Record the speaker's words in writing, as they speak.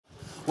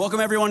Welcome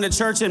everyone to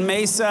church in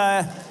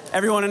Mesa,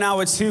 everyone in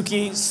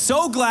Ahwatukee.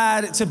 So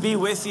glad to be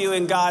with you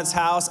in God's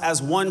house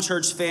as one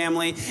church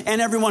family, and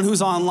everyone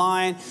who's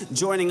online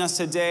joining us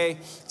today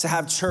to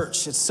have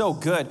church. It's so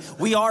good.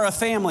 We are a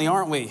family,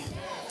 aren't we?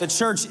 The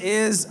church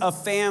is a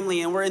family,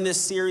 and we're in this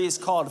series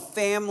called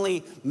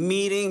Family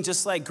Meeting.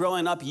 Just like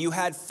growing up, you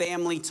had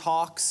family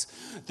talks.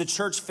 The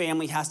church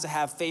family has to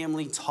have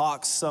family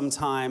talks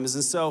sometimes,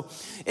 and so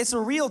it's a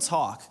real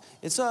talk.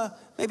 It's a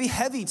maybe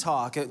heavy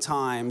talk at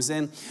times.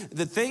 And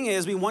the thing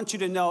is, we want you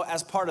to know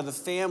as part of the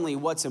family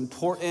what's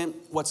important,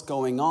 what's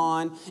going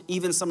on,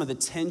 even some of the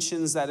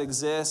tensions that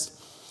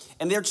exist.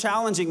 And they're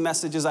challenging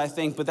messages, I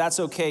think, but that's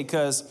okay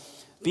because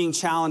being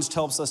challenged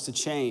helps us to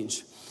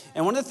change.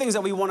 And one of the things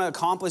that we want to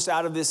accomplish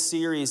out of this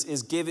series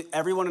is give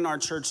everyone in our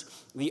church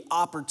the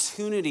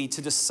opportunity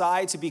to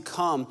decide to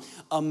become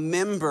a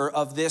member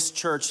of this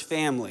church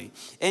family.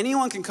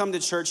 Anyone can come to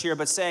church here,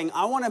 but saying,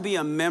 I want to be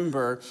a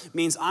member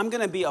means I'm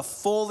going to be a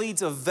fully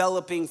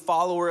developing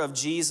follower of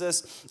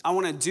Jesus. I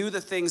want to do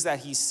the things that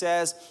he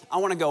says. I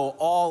want to go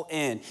all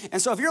in. And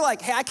so if you're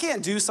like, hey, I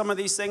can't do some of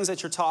these things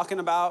that you're talking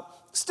about,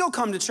 still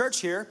come to church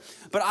here,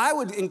 but I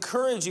would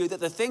encourage you that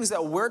the things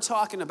that we're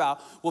talking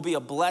about will be a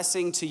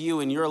blessing to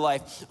you in your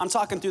life. I'm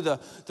talking through the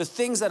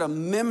things that a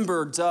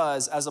member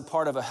does as a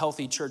part of a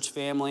healthy church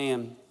family.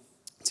 And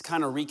to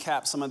kind of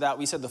recap some of that,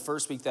 we said the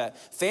first week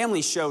that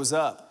family shows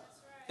up.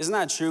 Isn't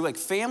that true? Like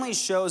family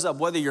shows up,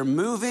 whether you're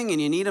moving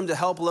and you need them to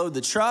help load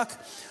the truck,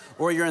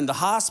 or you're in the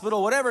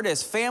hospital, whatever it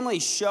is, family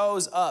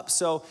shows up.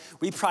 So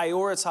we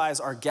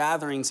prioritize our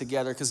gathering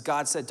together because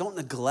God said, don't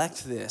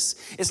neglect this.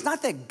 It's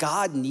not that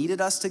God needed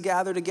us to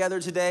gather together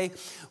today.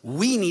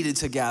 We needed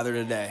to gather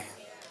today.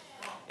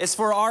 It's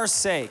for our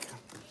sake.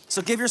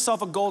 So give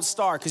yourself a gold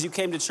star because you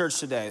came to church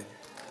today.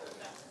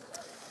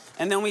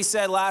 And then we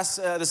said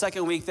the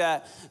second week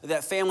that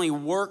family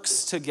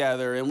works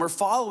together, and we're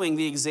following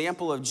the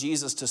example of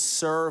Jesus to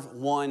serve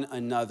one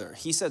another.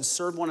 He said,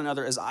 serve one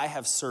another as I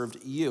have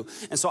served you.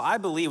 And so I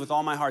believe with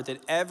all my heart that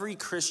every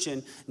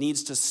Christian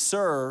needs to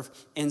serve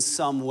in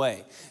some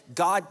way.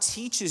 God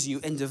teaches you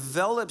and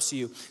develops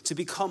you to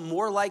become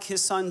more like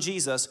his son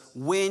Jesus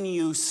when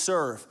you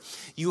serve.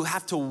 You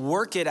have to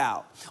work it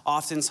out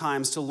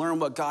oftentimes to learn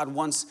what God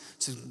wants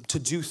to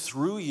do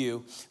through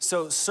you.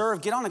 So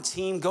serve, get on a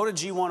team, go to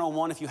G101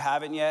 if you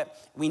haven't yet.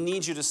 We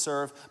need you to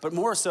serve, but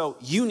more so,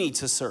 you need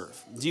to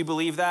serve. Do you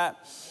believe that?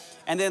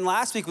 And then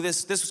last week,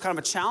 this was kind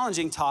of a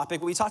challenging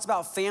topic. We talked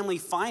about family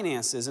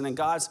finances, and in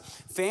God's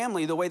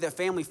family, the way that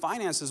family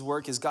finances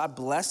work is God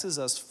blesses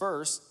us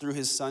first through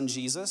his son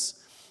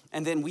Jesus,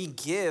 and then we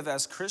give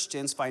as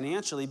Christians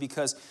financially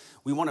because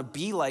we want to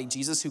be like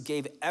Jesus who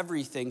gave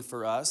everything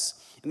for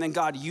us. And then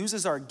God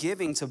uses our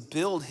giving to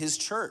build his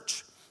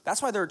church.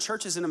 That's why there are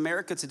churches in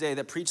America today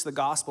that preach the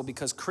gospel,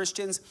 because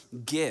Christians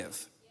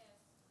give.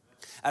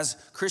 As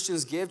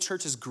Christians give,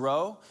 churches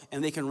grow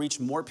and they can reach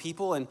more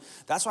people. And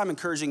that's why I'm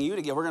encouraging you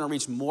to give. We're going to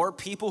reach more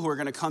people who are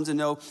going to come to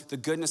know the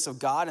goodness of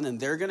God, and then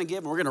they're going to give,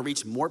 and we're going to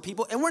reach more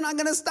people. And we're not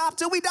going to stop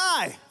till we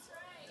die.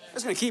 We're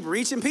just going to keep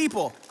reaching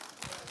people.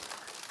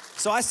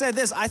 So I said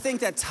this, I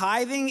think that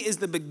tithing is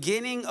the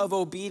beginning of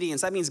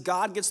obedience. That means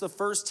God gets the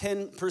first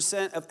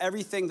 10% of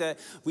everything that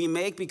we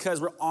make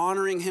because we're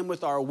honoring him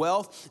with our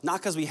wealth,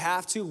 not because we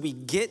have to, we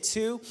get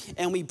to,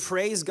 and we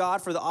praise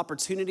God for the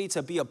opportunity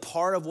to be a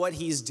part of what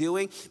he's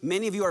doing.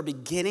 Many of you are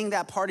beginning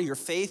that part of your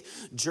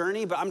faith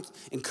journey, but I'm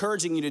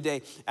encouraging you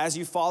today, as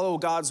you follow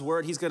God's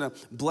word, he's gonna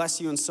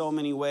bless you in so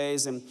many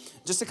ways. And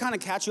just to kind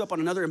of catch you up on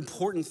another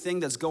important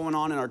thing that's going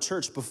on in our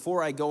church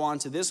before I go on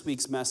to this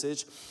week's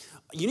message,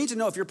 you need to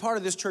know, if you're part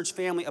of this church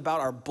family,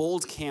 about our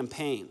Bold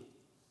campaign.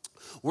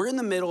 We're in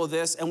the middle of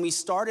this, and we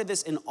started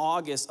this in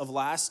August of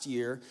last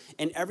year,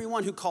 and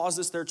everyone who calls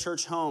this their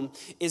church home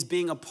is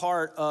being a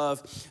part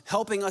of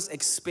helping us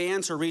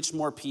expand to reach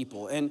more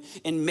people. And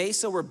in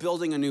Mesa, we're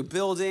building a new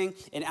building.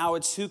 In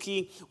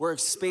Ahwatukee, we're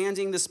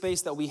expanding the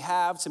space that we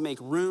have to make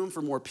room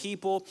for more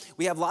people.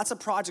 We have lots of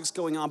projects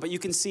going on, but you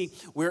can see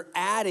we're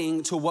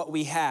adding to what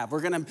we have.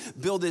 We're gonna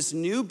build this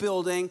new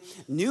building,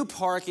 new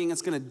parking.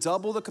 It's gonna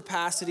double the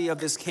capacity of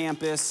this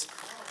campus.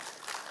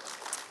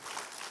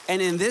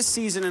 And in this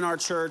season in our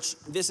church,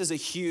 this is a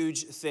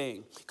huge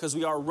thing because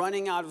we are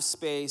running out of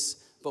space,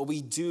 but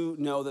we do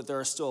know that there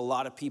are still a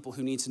lot of people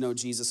who need to know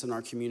Jesus in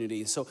our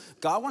community. So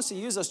God wants to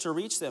use us to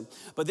reach them.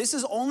 But this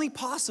is only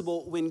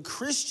possible when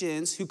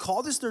Christians who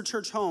call this their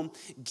church home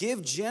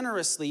give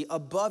generously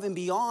above and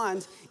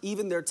beyond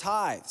even their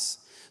tithes.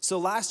 So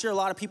last year, a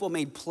lot of people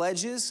made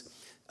pledges,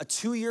 a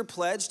 2-year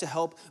pledge to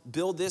help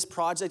build this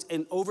project,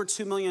 and over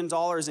 $2 million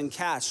in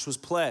cash was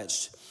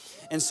pledged.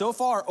 And so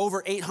far,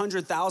 over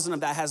 800,000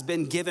 of that has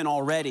been given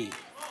already.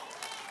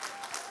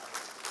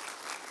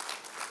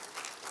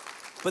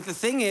 But the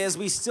thing is,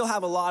 we still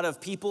have a lot of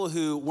people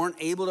who weren't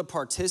able to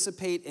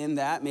participate in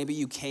that. Maybe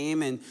you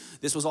came and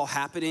this was all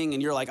happening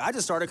and you're like, I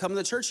just started coming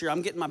to church here.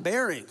 I'm getting my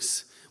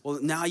bearings. Well,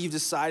 now you've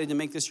decided to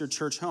make this your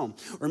church home.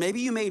 Or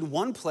maybe you made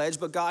one pledge,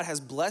 but God has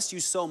blessed you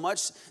so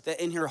much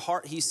that in your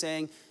heart, he's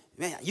saying,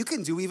 man, you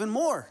can do even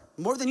more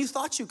more than you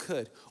thought you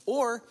could.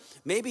 Or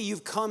maybe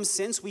you've come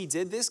since we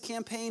did this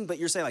campaign, but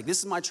you're saying like, this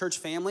is my church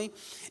family,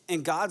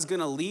 and God's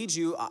gonna lead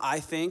you, I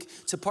think,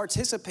 to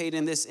participate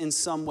in this in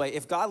some way.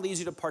 If God leads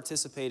you to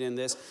participate in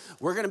this,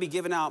 we're gonna be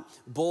giving out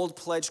bold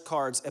pledge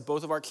cards at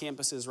both of our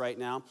campuses right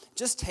now.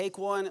 Just take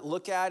one,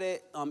 look at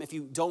it. If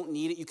you don't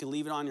need it, you can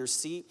leave it on your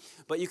seat,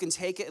 but you can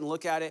take it and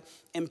look at it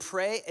and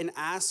pray and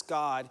ask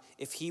God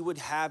if he would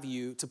have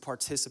you to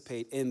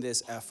participate in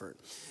this effort.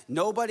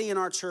 Nobody in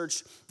our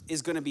church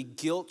is going to be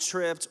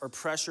guilt-tripped or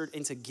pressured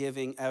into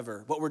giving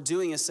ever. What we're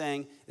doing is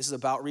saying this is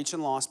about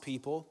reaching lost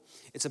people.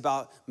 It's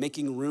about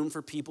making room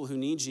for people who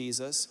need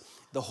Jesus.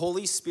 The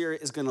Holy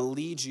Spirit is going to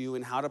lead you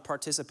in how to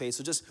participate.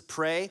 So just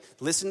pray,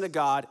 listen to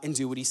God, and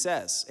do what he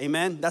says.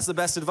 Amen? That's the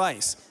best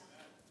advice.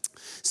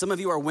 Some of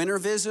you are winter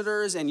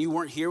visitors and you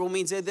weren't here when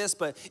we did this,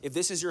 but if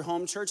this is your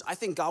home church, I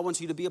think God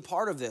wants you to be a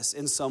part of this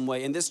in some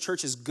way. And this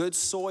church is good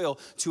soil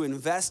to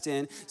invest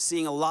in,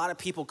 seeing a lot of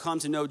people come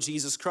to know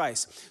Jesus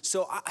Christ.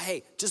 So,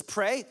 hey, just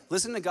pray,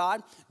 listen to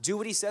God, do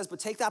what he says, but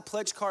take that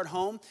pledge card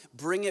home,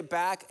 bring it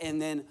back,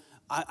 and then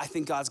I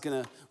think God's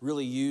gonna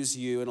really use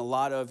you and a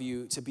lot of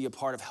you to be a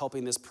part of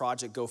helping this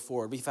project go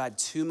forward. We've had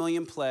 $2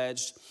 million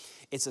pledged.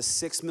 It's a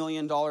 $6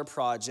 million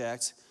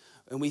project.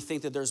 And we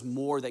think that there's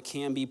more that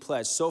can be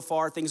pledged. So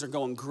far, things are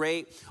going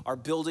great. Our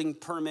building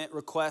permit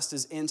request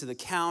is into the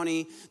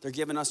county. They're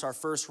giving us our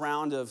first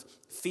round of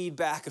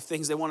feedback of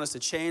things they want us to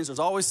change. There's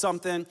always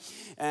something.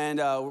 And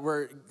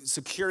we're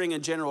securing a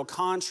general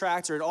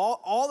contractor. And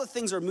all the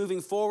things are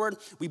moving forward.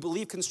 We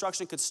believe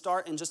construction could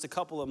start in just a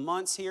couple of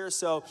months here.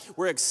 So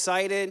we're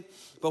excited,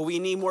 but we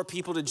need more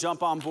people to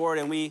jump on board,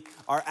 and we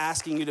are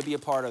asking you to be a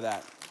part of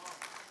that.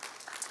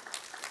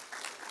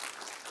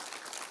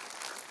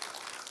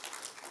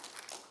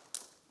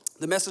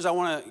 The message I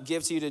want to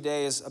give to you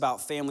today is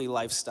about family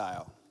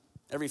lifestyle.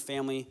 Every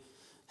family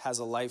has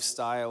a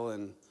lifestyle,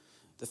 and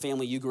the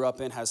family you grew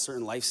up in has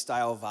certain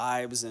lifestyle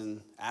vibes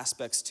and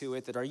aspects to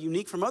it that are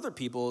unique from other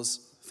people's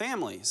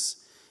families.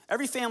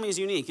 Every family is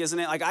unique, isn't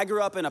it? Like, I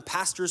grew up in a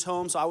pastor's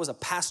home, so I was a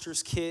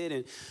pastor's kid,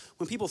 and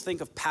when people think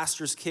of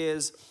pastor's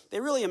kids, they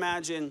really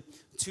imagine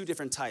two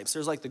different types.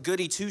 There's like the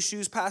goody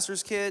two-shoes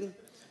pastor's kid,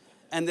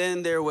 and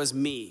then there was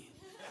me,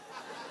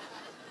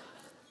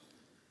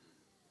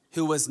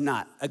 who was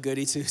not a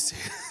goody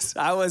two-shoes.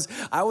 I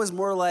was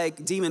more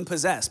like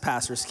demon-possessed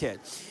pastor's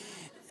kid.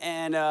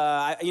 And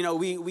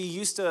we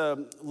used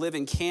to live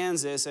in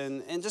Kansas,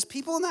 and just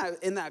people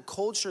in that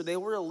culture, they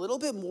were a little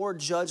bit more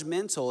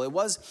judgmental.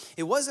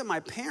 It wasn't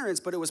my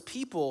parents, but it was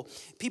people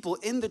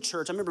in the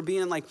church. I remember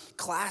being in like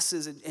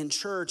classes in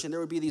church, and there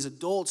would be these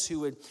adults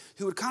who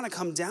would kind of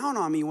come down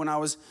on me when I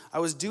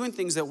was doing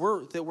things that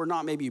were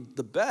not maybe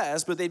the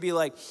best, but they'd be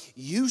like,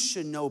 "You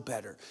should know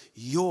better.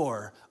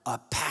 You're a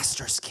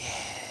pastor's kid."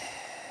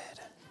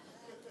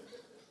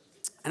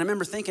 And I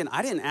remember thinking,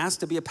 I didn't ask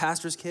to be a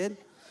pastor's kid.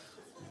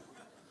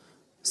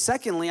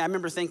 Secondly, I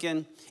remember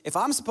thinking, if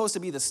I'm supposed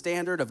to be the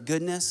standard of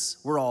goodness,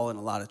 we're all in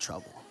a lot of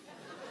trouble.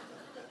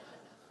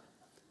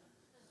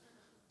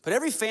 But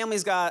every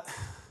family's got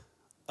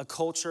a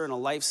culture and a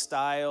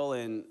lifestyle,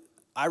 and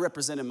I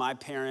represented my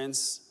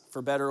parents,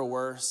 for better or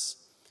worse.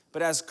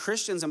 But as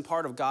Christians and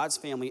part of God's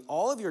family,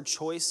 all of your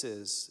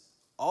choices,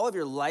 all of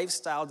your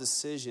lifestyle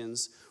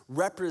decisions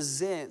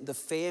represent the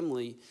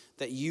family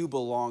that you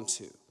belong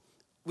to.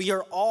 We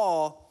are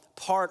all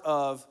part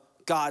of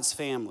God's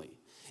family.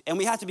 And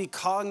we have to be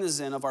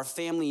cognizant of our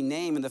family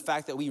name and the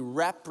fact that we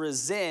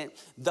represent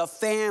the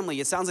family.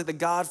 It sounds like The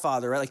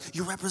Godfather, right? Like,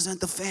 you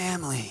represent the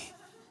family.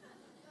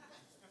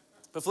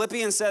 But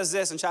Philippians says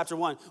this in chapter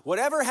 1,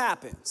 whatever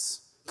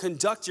happens,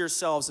 conduct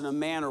yourselves in a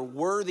manner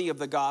worthy of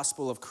the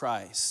gospel of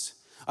Christ.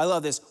 I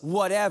love this.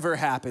 Whatever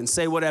happens.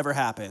 Say whatever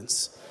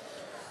happens.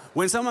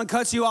 When someone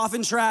cuts you off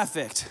in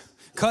traffic,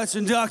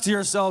 conduct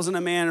yourselves in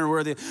a manner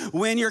worthy.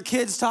 When your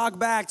kids talk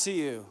back to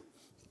you,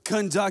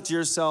 conduct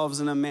yourselves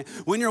in a manner.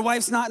 When your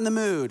wife's not in the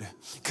mood,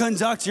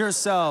 conduct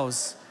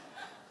yourselves.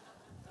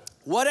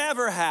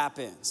 Whatever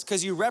happens,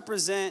 because you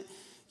represent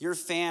your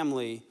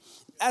family.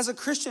 As a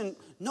Christian,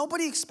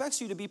 nobody expects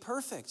you to be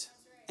perfect.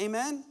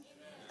 Amen?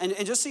 And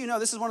just so you know,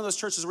 this is one of those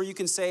churches where you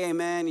can say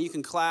amen, and you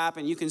can clap,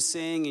 and you can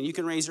sing, and you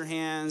can raise your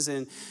hands,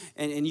 and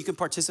you can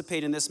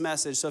participate in this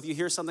message. So if you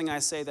hear something I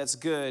say that's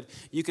good,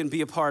 you can be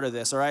a part of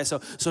this, all right?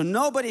 So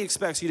nobody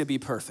expects you to be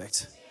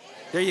perfect.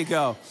 There you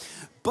go.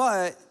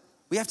 But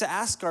we have to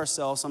ask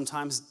ourselves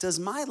sometimes, does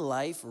my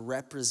life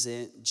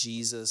represent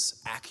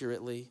Jesus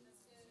accurately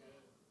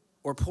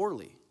or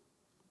poorly?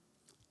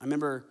 I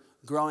remember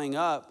growing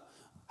up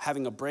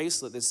having a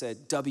bracelet that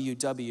said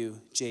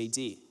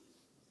WWJD.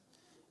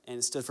 And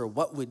it stood for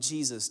what would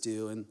Jesus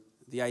do? And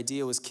the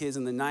idea was kids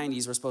in the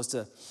 90s were supposed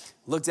to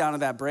look down at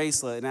that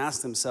bracelet and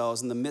ask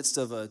themselves in the midst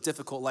of a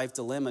difficult life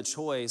dilemma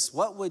choice,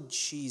 what would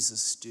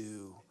Jesus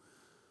do?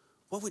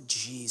 What would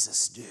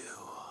Jesus do?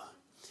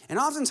 And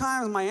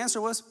oftentimes my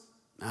answer was,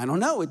 I don't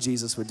know what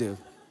Jesus would do.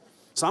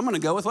 So I'm going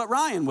to go with what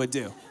Ryan would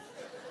do.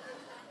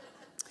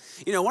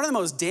 You know, one of the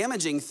most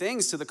damaging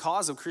things to the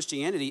cause of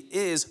Christianity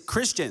is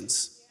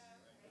Christians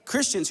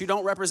who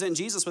don't represent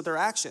Jesus with their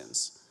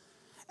actions.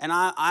 And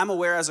I'm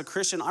aware as a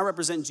Christian, I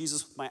represent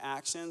Jesus with my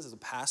actions. As a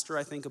pastor,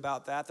 I think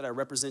about that I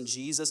represent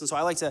Jesus. And so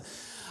I kind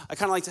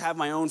of like to have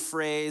my own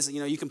phrase. You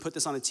know, you can put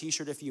this on a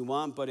t-shirt if you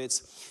want, but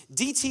it's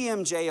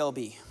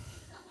DTMJLB.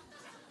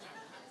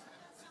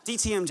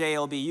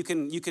 DTMJLB.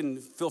 You can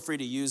feel free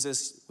to use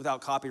this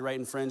without copyright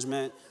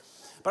infringement.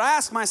 But I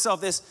ask myself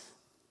this,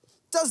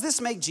 does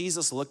this make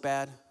Jesus look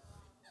bad?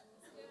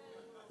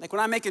 Like when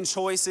I'm making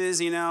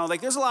choices, you know, like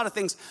there's a lot of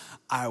things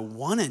I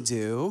want to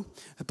do,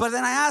 but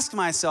then I ask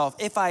myself,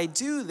 if I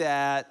do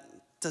that,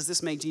 does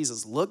this make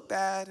Jesus look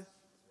bad?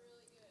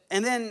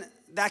 And then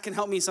that can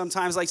help me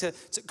sometimes like to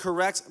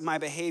correct my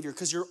behavior,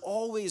 because you're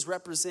always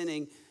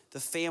representing the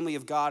family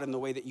of God in the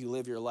way that you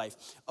live your life.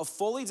 A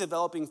fully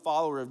developing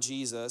follower of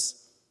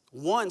Jesus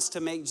wants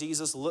to make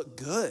Jesus look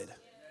good.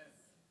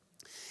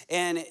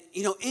 And,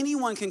 you know,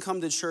 anyone can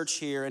come to church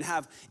here and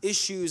have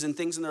issues and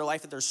things in their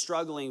life that they're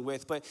struggling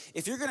with. But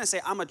if you're going to say,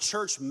 I'm a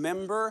church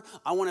member,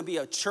 I want to be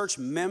a church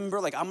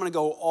member, like I'm going to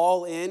go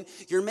all in,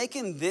 you're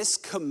making this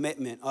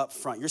commitment up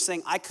front. You're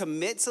saying, I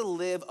commit to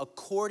live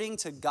according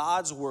to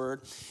God's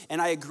word, and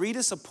I agree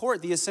to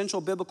support the essential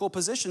biblical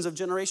positions of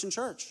Generation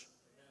Church.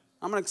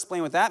 I'm going to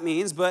explain what that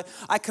means, but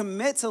I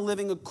commit to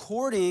living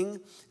according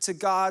to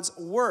God's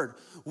word.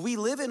 We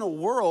live in a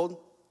world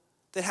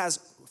that has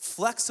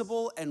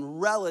flexible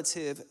and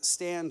relative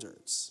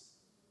standards.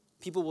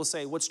 People will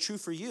say, what's true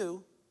for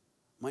you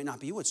might not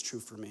be what's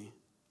true for me.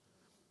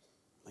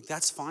 Like,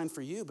 that's fine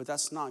for you, but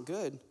that's not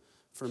good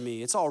for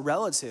me. It's all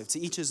relative, to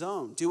each his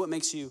own. Do what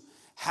makes you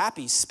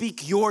happy.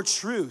 Speak your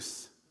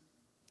truth.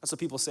 That's what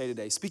people say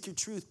today. Speak your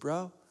truth,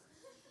 bro.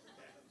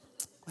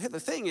 Well, the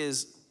thing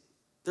is,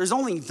 there's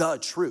only the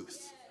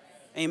truth.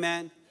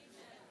 Amen?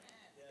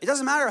 It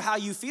doesn't matter how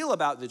you feel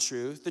about the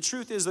truth. The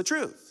truth is the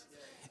truth.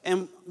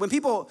 And when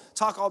people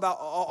talk all about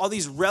all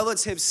these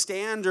relative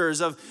standards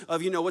of,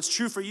 you know, what's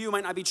true for you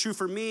might not be true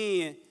for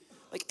me,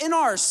 like in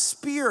our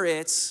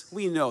spirits,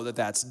 we know that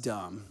that's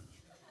dumb.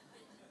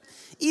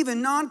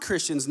 Even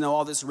non-Christians know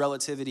all this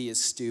relativity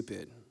is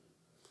stupid.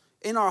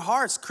 In our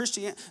hearts,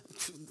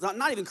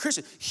 not even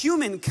Christian,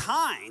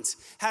 humankind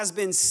has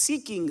been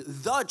seeking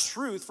the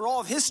truth for all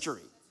of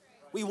history.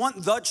 We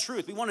want the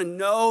truth. We want to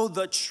know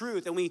the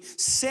truth, and we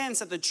sense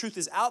that the truth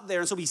is out there,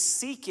 and so we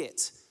seek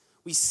it.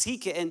 We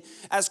seek it, and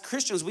as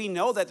Christians, we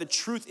know that the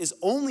truth is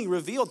only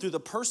revealed through the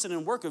person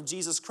and work of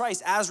Jesus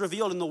Christ as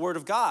revealed in the Word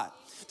of God.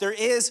 There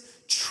is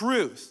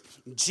truth.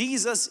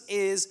 Jesus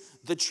is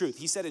the truth.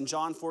 He said in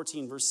John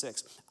 14, verse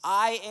 6,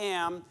 I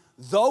am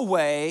the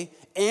way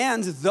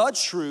and the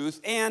truth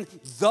and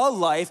the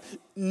life.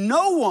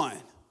 No one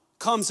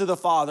comes to the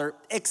Father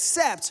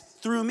except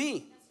through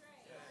me.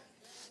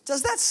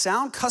 Does that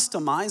sound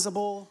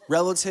customizable,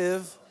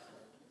 relative?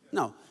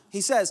 No.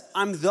 He says,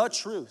 I'm the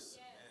truth.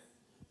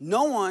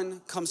 No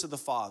one comes to the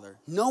Father.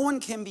 No one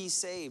can be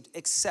saved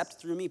except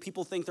through me.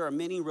 People think there are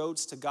many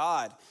roads to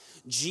God.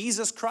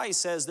 Jesus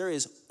Christ says there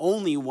is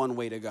only one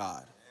way to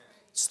God.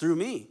 It's through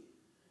me.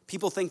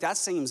 People think that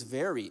seems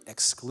very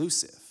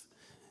exclusive.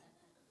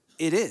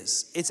 It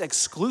is. It's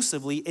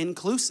exclusively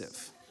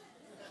inclusive.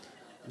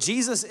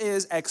 Jesus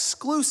is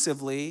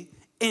exclusively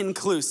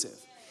inclusive.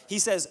 He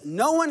says,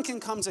 no one can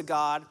come to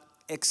God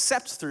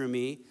except through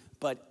me,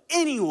 but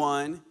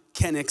anyone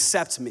can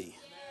accept me.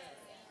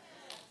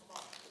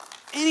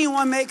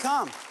 Anyone may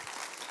come.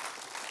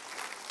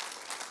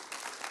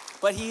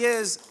 But he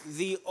is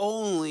the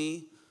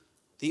only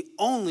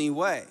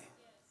way.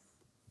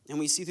 And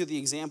we see through the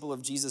example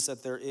of Jesus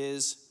that there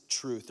is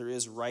truth. There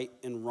is right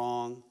and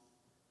wrong.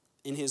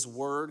 In his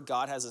word,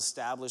 God has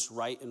established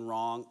right and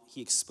wrong.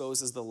 He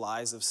exposes the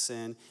lies of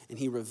sin, and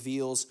he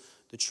reveals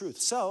the truth.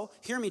 So,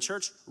 hear me,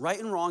 church. Right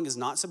and wrong is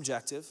not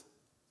subjective.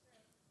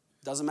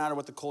 Doesn't matter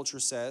what the culture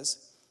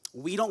says.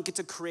 We don't get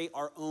to create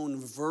our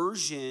own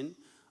version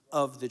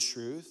of the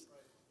truth.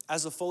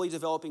 As a fully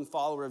developing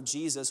follower of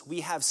Jesus, we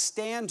have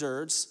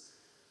standards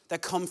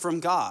that come from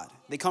God.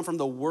 They come from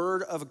the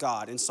word of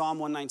God. In Psalm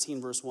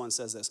 119, verse 1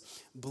 says this,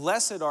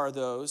 blessed are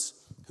those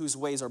whose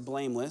ways are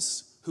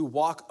blameless, who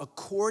walk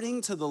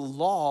according to the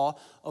law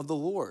of the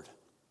Lord.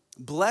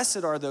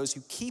 Blessed are those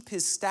who keep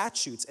his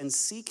statutes and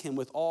seek him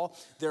with all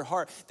their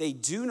heart. They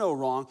do no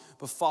wrong,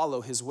 but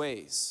follow his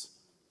ways.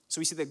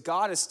 So we see that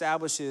God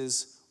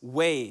establishes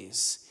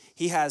ways.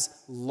 He has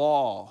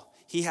law.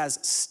 He has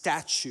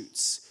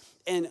statutes.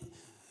 And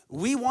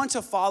we want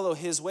to follow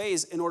his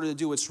ways in order to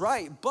do what's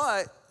right.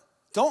 But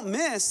don't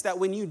miss that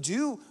when you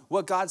do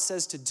what God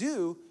says to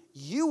do,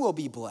 you will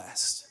be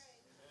blessed.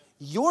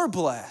 You're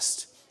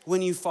blessed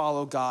when you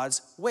follow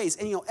God's ways.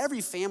 And you know,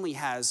 every family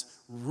has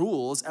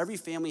rules. Every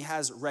family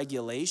has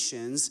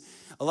regulations.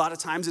 A lot of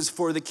times it's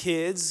for the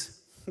kids,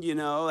 you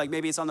know, like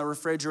maybe it's on the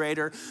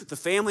refrigerator. The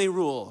family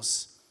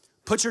rules.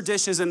 Put your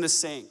dishes in the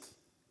sink.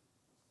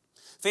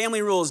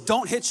 Family rules,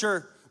 don't hit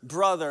your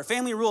brother.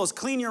 Family rules,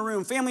 clean your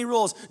room. Family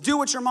rules, do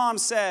what your mom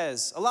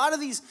says. A lot of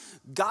these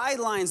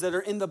guidelines that are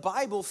in the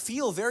Bible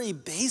feel very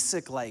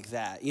basic like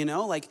that, you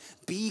know, like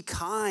be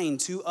kind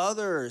to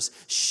others,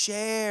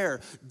 share,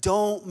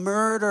 don't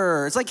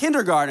murder. It's like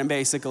kindergarten,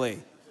 basically.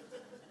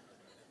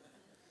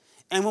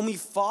 And when we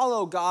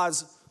follow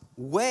God's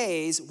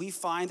ways, we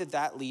find that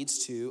that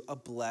leads to a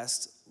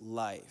blessed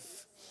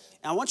life.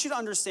 And I want you to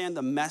understand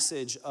the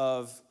message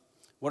of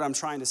what I'm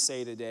trying to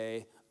say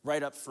today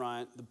right up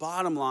front. The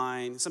bottom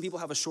line, some people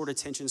have a short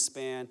attention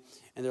span,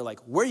 and they're like,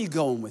 where are you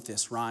going with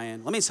this,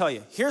 Ryan? Let me tell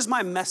you, here's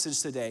my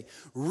message today.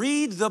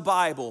 Read the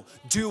Bible,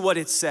 do what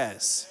it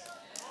says.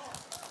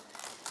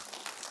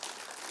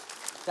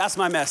 That's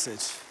my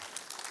message.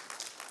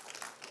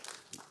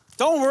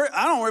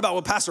 I don't worry about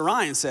what Pastor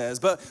Ryan says,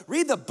 but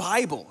read the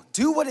Bible.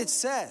 Do what it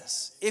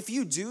says. If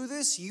you do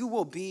this, you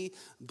will be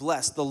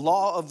blessed. The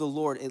law of the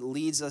Lord, it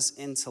leads us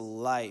into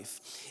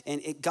life.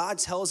 And God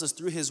tells us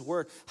through his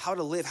word how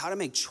to live, how to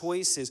make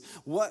choices,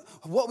 what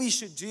we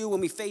should do when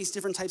we face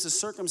different types of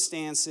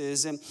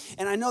circumstances. And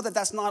I know that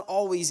that's not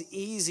always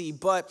easy,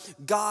 but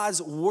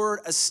God's word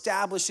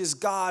establishes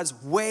God's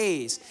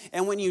ways.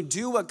 And when you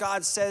do what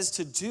God says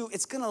to do,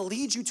 it's going to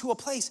lead you to a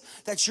place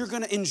that you're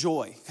going to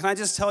enjoy. Can I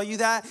just tell you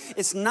that?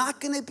 It's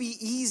not going to be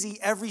easy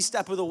every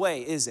step of the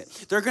way, is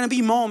it? There are going to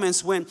be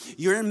moments when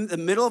you're in the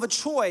middle of a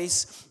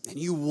choice and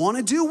you want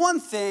to do one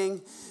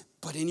thing,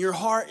 but in your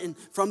heart and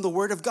from the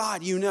word of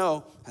God, you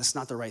know that's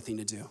not the right thing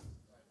to do.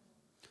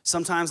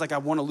 Sometimes I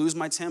want to lose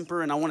my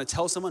temper and I want to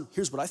tell someone,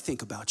 here's what I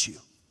think about you.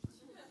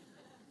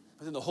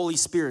 But then the Holy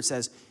Spirit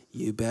says,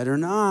 you better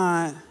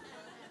not.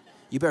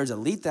 You better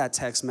delete that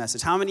text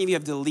message. How many of you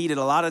have deleted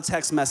a lot of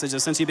text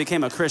messages since you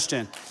became a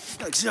Christian?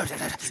 And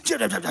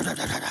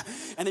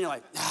then you're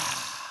like,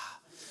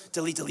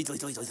 delete.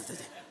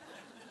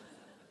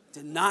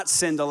 Did not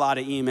send a lot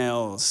of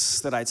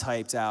emails that I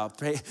typed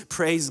out.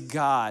 Praise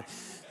God.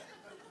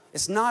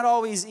 It's not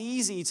always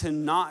easy to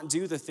not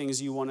do the things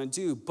you want to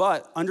do,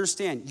 but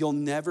understand, you'll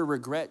never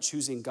regret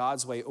choosing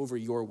God's way over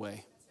your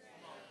way.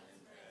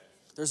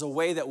 There's a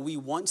way that we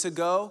want to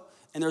go,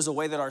 and there's a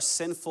way that our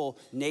sinful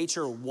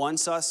nature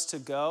wants us to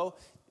go.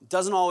 It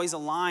doesn't always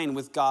align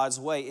with God's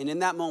way. And in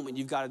that moment,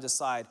 you've got to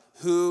decide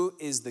who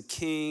is the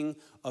king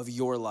of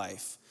your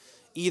life.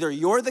 Either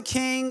you're the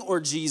king or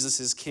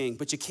Jesus is king,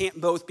 but you can't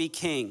both be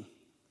king.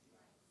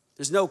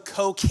 There's no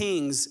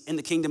co-kings in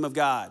the kingdom of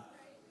God.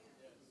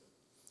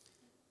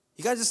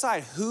 You got to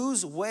decide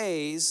whose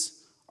ways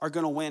are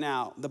going to win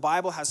out. The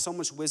Bible has so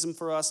much wisdom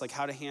for us, like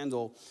how to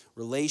handle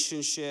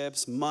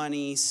relationships,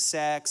 money,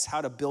 sex,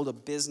 how to build a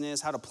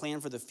business, how to plan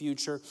for the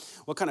future,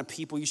 what kind of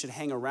people you should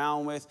hang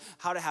around with,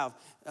 how to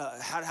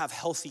have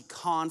healthy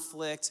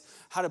conflict,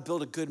 how to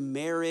build a good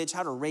marriage,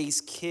 how to raise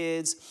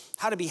kids,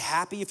 how to be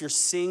happy if you're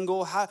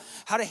single, how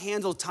to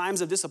handle times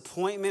of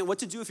disappointment, what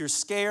to do if you're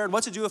scared,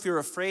 what to do if you're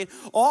afraid.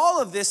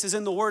 All of this is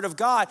in the Word of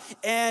God,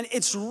 and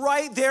it's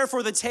right there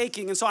for the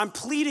taking. And so I'm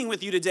pleading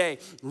with you today,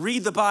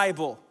 read the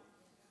Bible.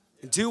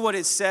 Do what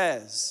it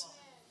says.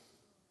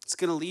 It's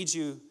going to lead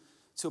you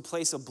to a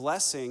place of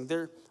blessing.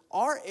 There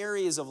are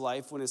areas of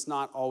life when it's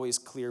not always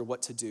clear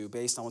what to do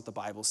based on what the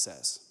Bible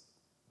says.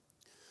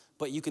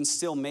 But you can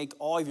still make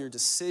all of your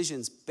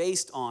decisions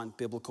based on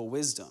biblical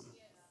wisdom.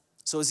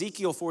 So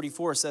Ezekiel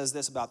 44 says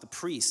this about the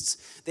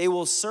priests. They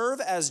will serve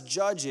as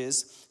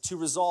judges to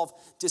resolve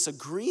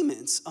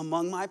disagreements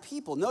among my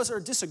people. Notice there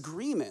are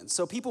disagreements.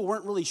 So people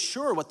weren't really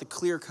sure what the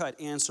clear-cut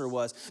answer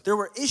was. There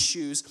were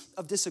issues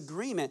of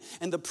disagreement.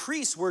 And the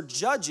priests were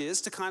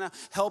judges to kind of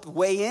help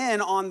weigh in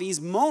on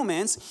these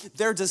moments.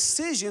 Their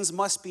decisions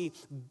must be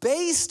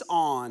based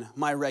on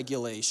my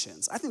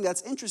regulations. I think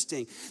that's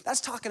interesting.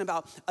 That's talking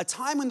about a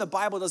time when the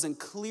Bible doesn't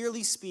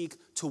clearly speak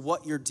to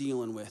what you're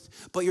dealing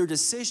with. But your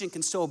decision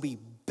can still be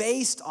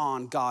based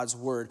on God's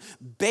word,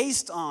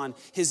 based on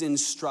his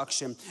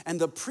instruction. And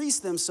the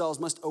priests themselves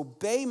must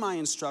obey my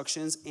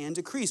instructions and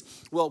decrees.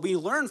 Well, we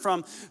learn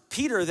from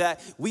Peter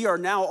that we are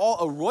now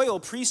all a royal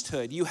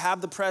priesthood. You have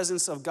the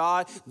presence of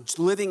God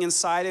living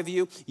inside of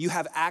you. You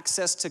have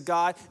access to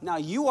God. Now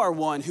you are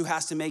one who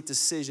has to make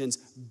decisions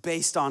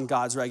based on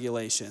God's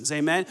regulations.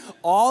 Amen?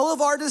 All of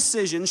our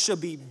decisions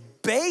should be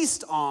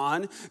based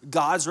on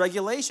God's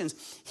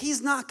regulations.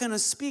 He's not going to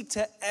speak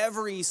to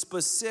every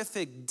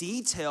specific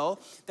detail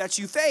that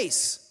you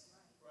face.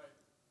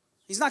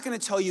 He's not going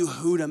to tell you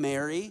who to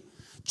marry,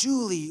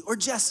 Julie or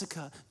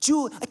Jessica.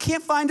 Julie, I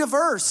can't find a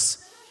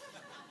verse.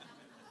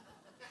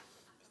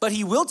 But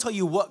he will tell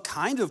you what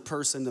kind of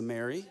person to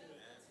marry.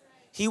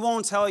 He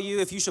won't tell you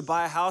if you should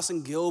buy a house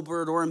in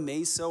Gilbert or in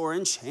Mesa or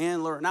in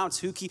Chandler or now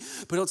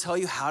Tukey, but he'll tell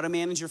you how to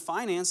manage your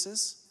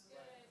finances.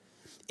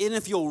 And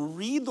if you'll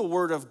read the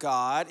word of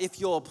God, if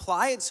you'll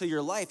apply it to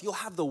your life, you'll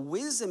have the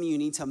wisdom you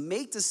need to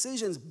make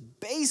decisions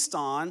based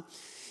on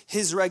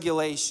his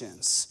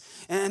regulations.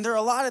 And there are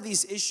a lot of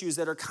these issues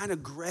that are kind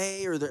of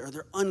gray or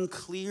they're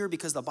unclear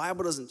because the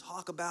Bible doesn't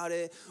talk about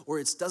it or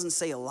it doesn't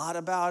say a lot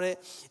about it.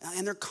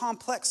 And they're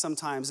complex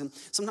sometimes. And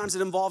sometimes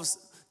it involves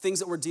things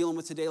that we're dealing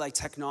with today like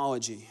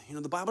technology. You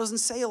know, the Bible doesn't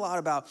say a lot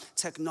about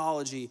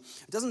technology.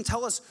 It doesn't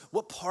tell us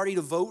what party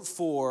to vote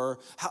for,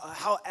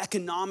 how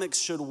economics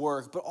should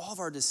work, but all of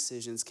our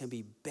decisions can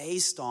be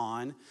based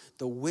on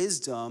the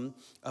wisdom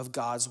of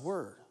God's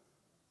word.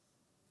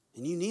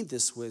 And you need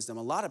this wisdom.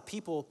 A lot of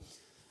people,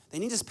 they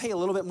need to pay a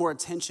little bit more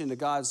attention to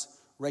God's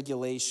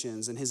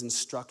regulations and his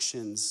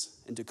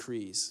instructions and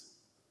decrees.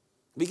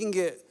 We can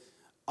get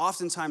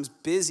oftentimes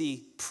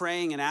busy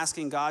praying and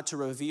asking God to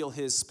reveal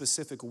his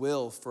specific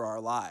will for our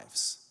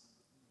lives.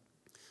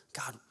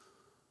 God,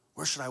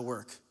 where should I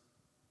work?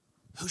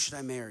 Who should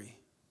I marry?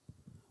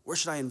 Where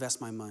should I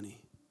invest my money?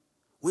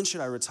 When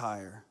should I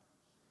retire?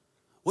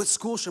 What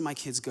school should my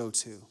kids go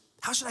to?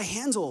 How should I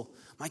handle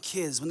my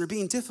kids when they're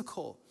being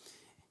difficult?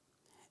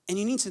 And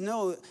you need to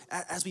know,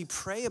 as we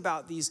pray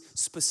about these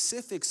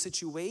specific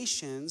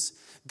situations,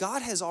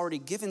 God has already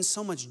given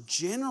so much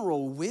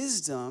general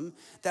wisdom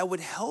that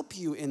would help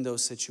you in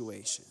those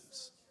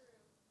situations.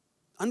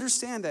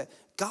 Understand that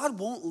God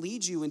won't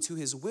lead you into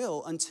his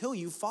will until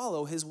you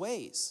follow his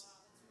ways.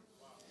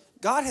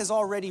 God has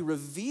already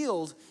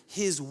revealed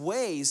his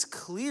ways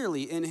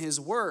clearly in his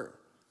word.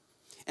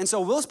 And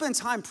so we'll spend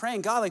time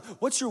praying, God, like,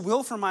 what's your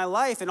will for my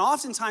life? And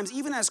oftentimes,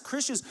 even as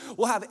Christians,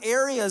 we'll have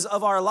areas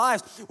of our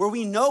lives where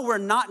we know we're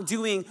not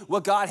doing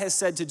what God has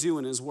said to do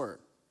in his word.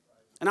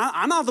 And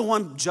I'm not the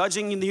one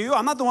judging you.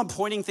 I'm not the one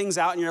pointing things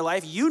out in your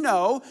life. You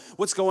know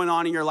what's going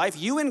on in your life.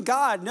 You and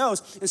God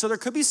knows. And so there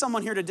could be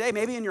someone here today,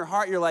 maybe in your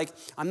heart, you're like,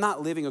 I'm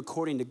not living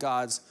according to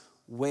God's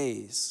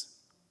ways.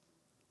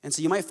 And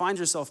so you might find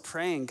yourself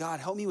praying, God,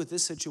 help me with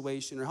this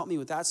situation or help me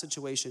with that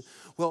situation.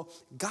 Well,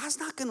 God's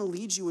not going to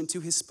lead you into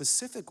his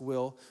specific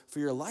will for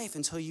your life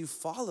until you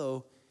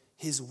follow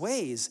his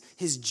ways,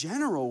 his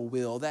general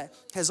will that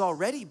has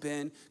already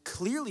been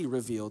clearly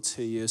revealed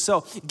to you.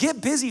 So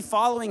get busy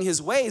following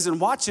his ways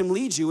and watch him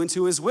lead you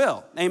into his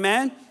will.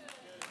 Amen?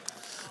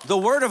 The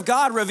word of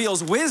God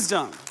reveals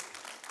wisdom.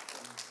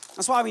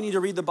 That's why we need to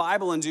read the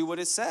Bible and do what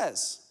it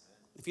says.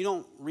 If you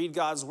don't read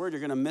God's word, you're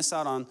going to miss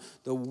out on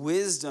the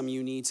wisdom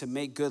you need to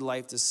make good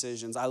life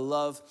decisions. I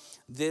love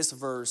this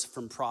verse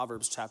from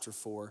Proverbs chapter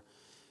 4.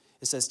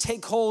 It says,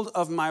 take hold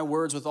of my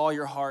words with all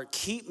your heart.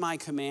 Keep my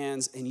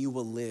commands and you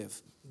will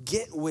live.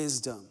 Get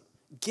wisdom.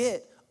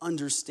 Get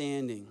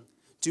understanding.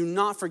 Do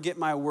not forget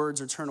my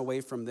words or turn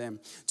away from them.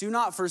 Do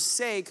not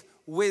forsake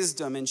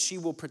wisdom and she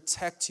will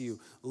protect you.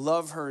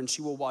 Love her and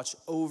she will watch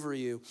over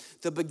you.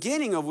 The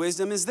beginning of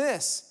wisdom is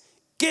this.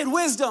 Get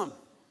wisdom.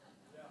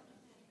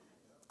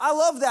 I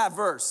love that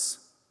verse.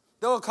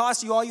 Though it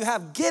cost you all you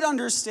have, get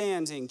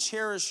understanding.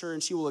 Cherish her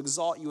and she will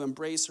exalt you.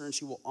 Embrace her and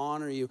she will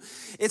honor you.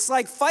 It's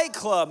like Fight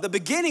Club. The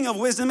beginning of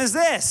wisdom is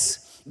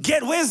this.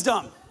 Get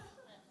wisdom.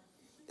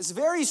 It's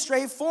very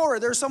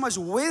straightforward. There's so much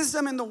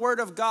wisdom in the word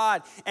of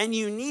God and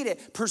you need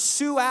it.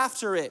 Pursue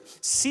after it.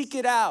 Seek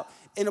it out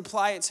and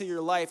apply it to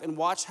your life and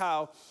watch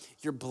how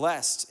you're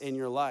blessed in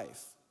your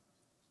life.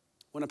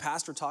 When a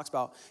pastor talks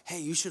about,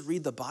 hey, you should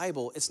read the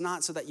Bible, it's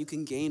not so that you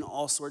can gain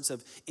all sorts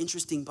of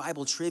interesting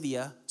Bible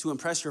trivia to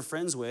impress your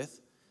friends with.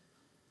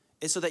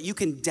 It's so that you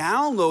can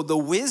download the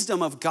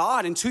wisdom of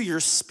God into your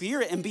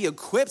spirit and be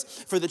equipped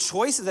for the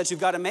choices that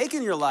you've got to make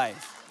in your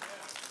life.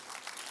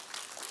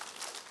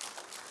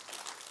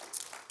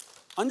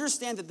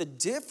 Understand that the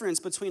difference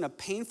between a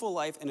painful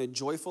life and a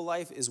joyful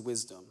life is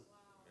wisdom.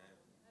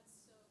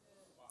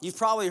 You've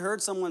probably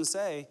heard someone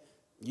say,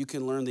 you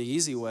can learn the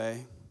easy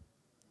way,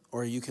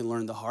 or you can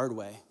learn the hard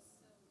way.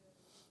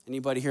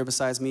 Anybody here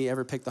besides me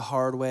ever pick the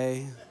hard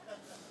way?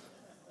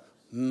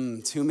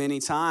 Too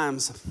many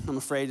times, I'm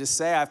afraid to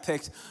say I've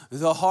picked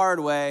the hard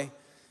way.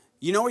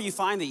 You know where you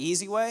find the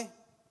easy way?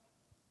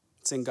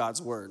 It's in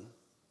God's word.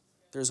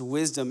 There's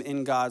wisdom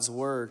in God's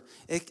word.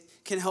 It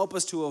can help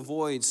us to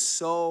avoid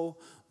so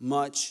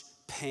much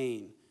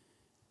pain.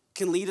 It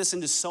can lead us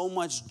into so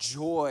much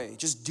joy,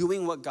 just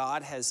doing what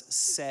God has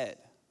said.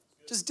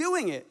 Just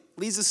doing it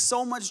leads us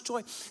so much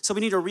joy. So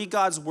we need to read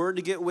God's word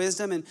to get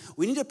wisdom, and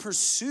we need to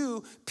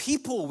pursue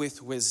people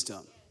with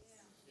wisdom.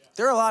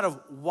 There are a lot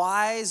of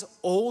wise,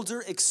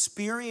 older,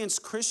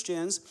 experienced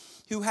Christians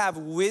who have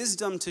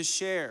wisdom to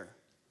share.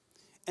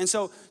 And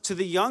so to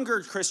the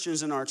younger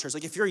Christians in our church,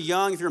 like if you're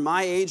young, if you're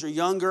my age or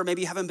younger,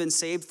 maybe you haven't been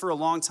saved for a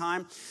long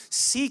time,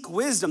 seek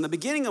wisdom. The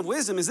beginning of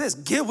wisdom is this: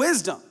 get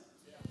wisdom.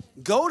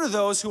 Go to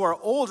those who are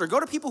older. Go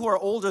to people who are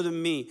older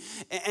than me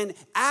and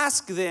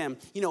ask them,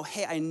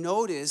 hey, I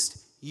noticed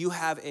you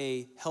have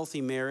a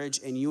healthy marriage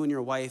and you and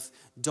your wife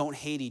don't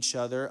hate each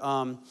other.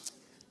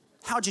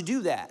 How'd you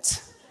do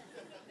that?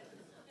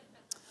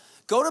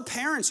 Go to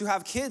parents who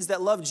have kids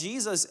that love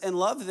Jesus and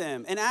love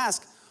them and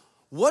ask,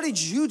 what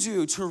did you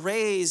do to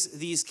raise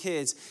these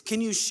kids? Can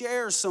you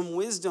share some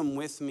wisdom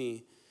with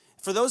me?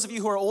 For those of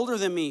you who are older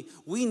than me,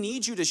 we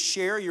need you to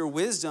share your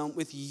wisdom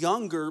with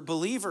younger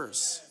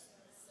believers.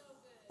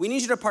 We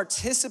need you to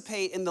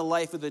participate in the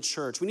life of the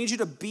church. We need you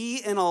to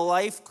be in a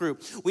life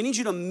group. We need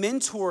you to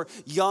mentor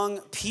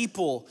young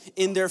people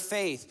in their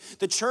faith.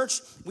 The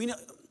church,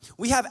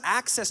 we have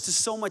access to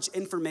so much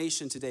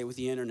information today with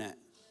the internet,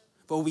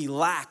 but we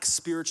lack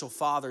spiritual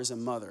fathers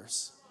and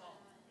mothers.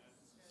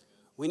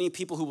 We need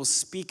people who will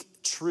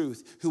speak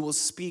truth, who will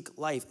speak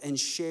life and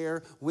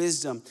share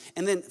wisdom.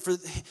 And then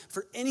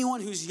for anyone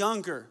who's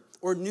younger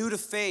or new to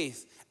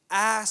faith,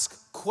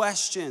 ask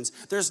questions.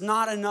 There's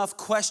not enough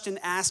question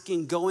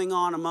asking going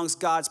on amongst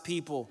God's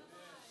people.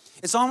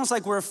 It's almost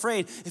like we're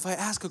afraid, if I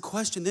ask a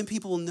question, then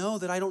people will know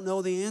that I don't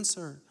know the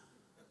answer.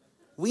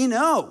 We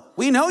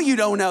know you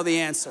don't know the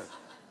answer.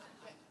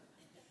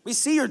 We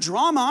see your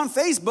drama on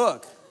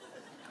Facebook.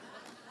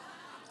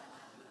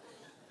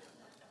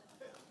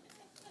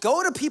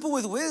 Go to people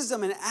with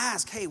wisdom and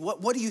ask, hey,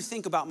 what do you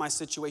think about my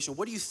situation?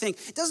 What do you think?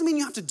 It doesn't mean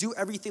you have to do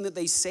everything that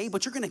they say,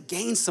 but you're gonna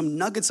gain some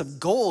nuggets of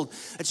gold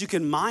that you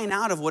can mine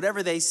out of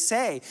whatever they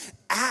say.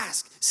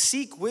 Ask,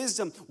 seek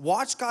wisdom,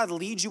 watch God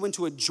lead you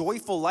into a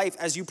joyful life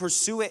as you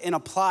pursue it and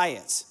apply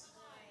it.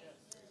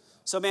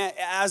 So man,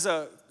 as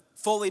a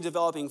fully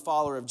developing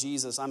follower of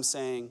Jesus, I'm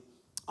saying,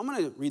 I'm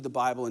gonna read the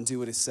Bible and do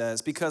what it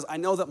says because I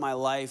know that my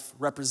life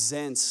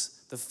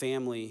represents the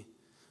family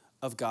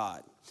of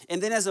God.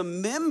 And then as a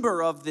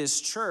member of this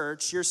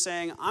church, you're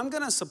saying, I'm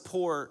gonna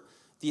support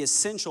the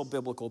essential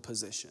biblical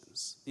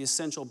positions. The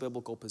essential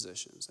biblical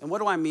positions. And what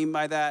do I mean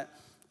by that?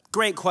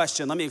 Great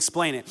question, let me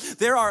explain it.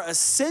 There are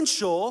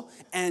essential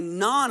and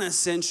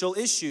non-essential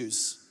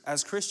issues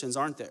as Christians,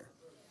 aren't there?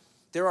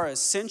 There are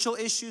essential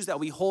issues that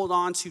we hold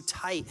on to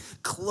tight,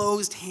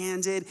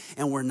 closed-handed,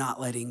 and we're not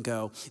letting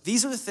go.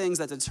 These are the things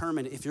that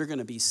determine if you're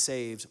gonna be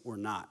saved or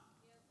not.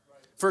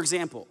 For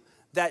example,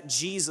 that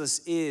Jesus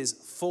is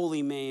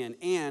fully man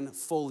and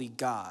fully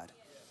God.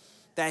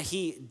 That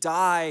he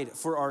died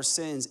for our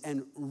sins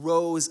and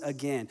rose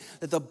again.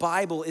 That the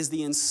Bible is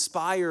the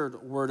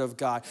inspired word of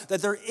God.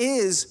 That there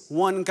is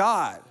one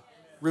God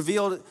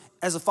revealed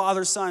as a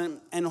Father, Son,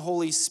 and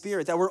Holy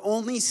Spirit. That we're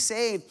only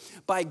saved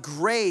by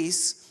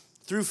grace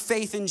through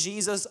faith in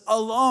Jesus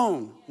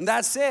alone. And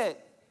that's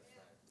it.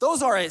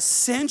 Those are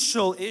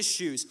essential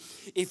issues.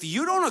 If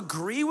you don't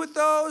agree with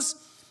those,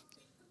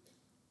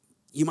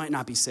 you might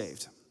not be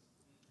saved.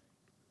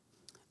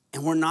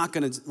 And we're not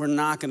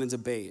gonna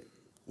debate.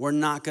 We're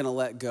not gonna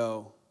let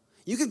go.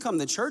 You can come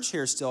to church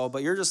here still,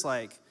 but you're just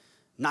like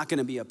not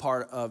gonna be a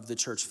part of the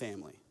church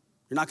family.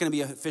 You're not gonna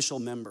be an official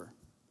member.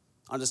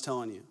 I'm just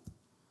telling you.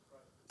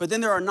 But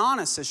then there are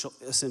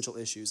non-essential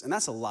issues, and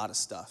that's a lot of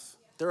stuff.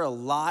 There are a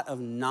lot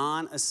of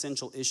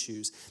non-essential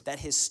issues that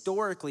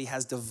historically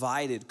has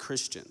divided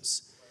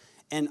Christians.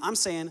 And I'm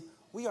saying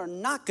we are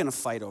not gonna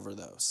fight over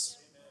those.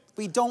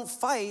 We don't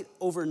fight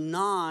over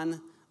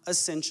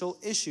non-essential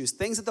issues,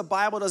 things that the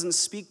Bible doesn't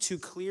speak to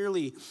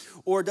clearly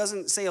or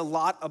doesn't say a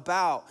lot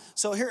about.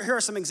 So here are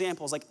some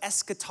examples, like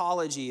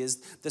eschatology is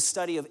the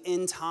study of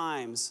end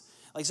times.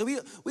 Like, so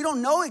we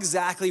don't know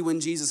exactly when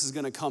Jesus is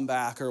gonna come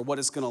back or what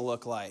it's gonna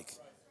look like.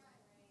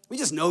 We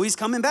just know he's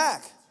coming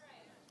back.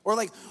 Or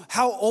like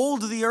how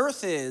old the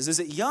earth is. Is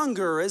it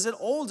younger? Is it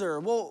older?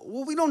 Well,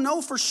 we don't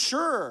know for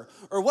sure.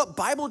 Or what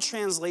Bible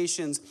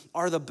translations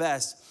are the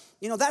best.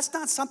 You know, that's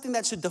not something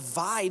that should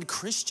divide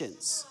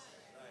Christians.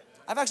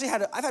 I've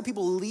had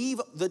people leave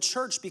the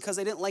church because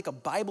they didn't like a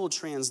Bible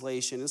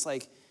translation. It's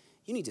like,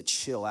 you need to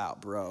chill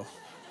out, bro.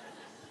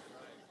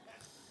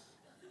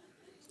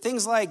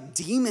 Things like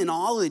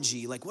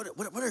demonology, like what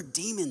are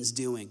demons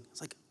doing?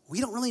 It's like, we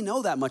don't really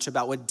know that much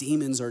about what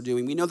demons are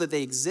doing. We know that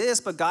they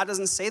exist, but God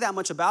doesn't say that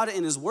much about it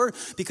in his word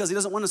because he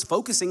doesn't want us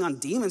focusing on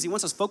demons. He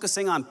wants us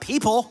focusing on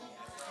people.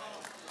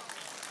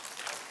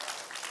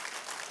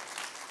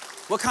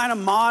 What kind of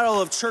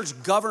model of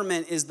church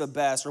government is the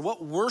best? Or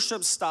what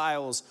worship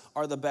styles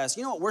are the best?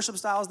 You know what worship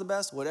style is the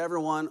best? Whatever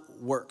one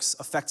works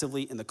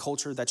effectively in the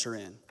culture that you're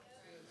in.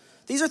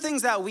 These are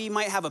things that we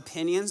might have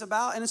opinions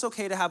about, and it's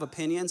okay to have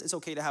opinions. It's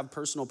okay to have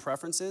personal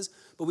preferences,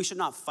 but we should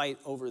not fight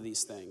over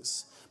these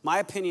things. My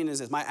opinion is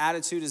this. My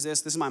attitude is this.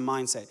 This is my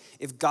mindset.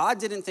 If God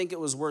didn't think it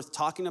was worth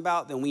talking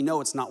about, then we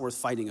know it's not worth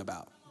fighting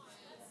about.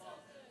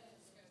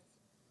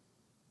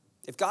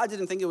 If God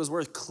didn't think it was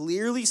worth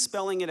clearly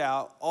spelling it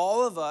out,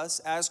 all of us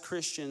as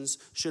Christians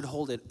should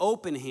hold it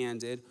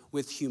open-handed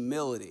with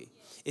humility.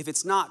 If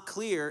it's not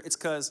clear, it's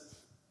because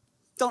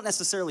don't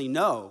necessarily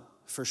know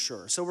for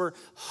sure. So we're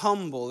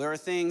humble. There are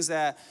things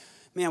that,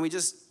 man, we're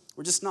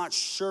just not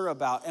sure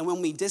about. And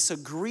when we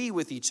disagree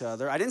with each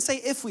other, I didn't say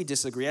if we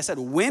disagree, I said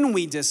when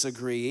we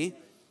disagree,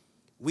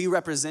 we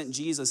represent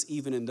Jesus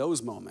even in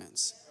those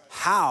moments.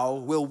 How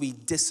will we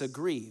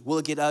disagree? Will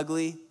it get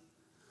ugly?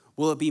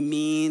 Will it be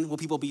mean? Will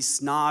people be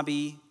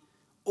snobby?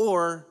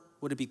 Or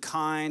would it be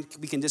kind?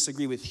 We can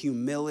disagree with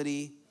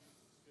humility.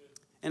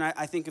 And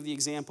I think of the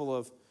example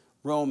of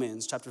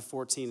Romans chapter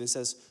 14. It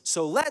says,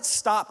 so let's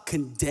stop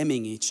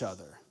condemning each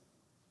other.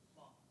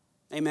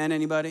 Amen,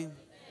 anybody?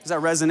 Does that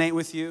resonate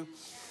with you?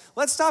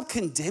 Let's stop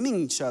condemning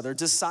each other.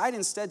 Decide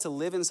instead to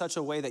live in such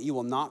a way that you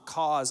will not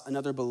cause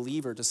another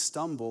believer to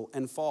stumble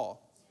and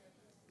fall.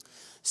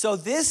 So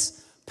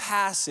this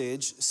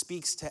passage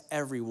speaks to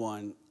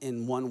everyone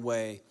in one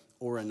way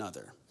or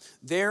another.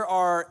 There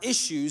are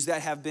issues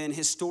that have been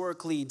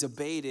historically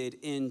debated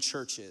in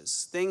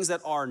churches, things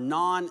that are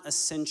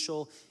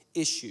non-essential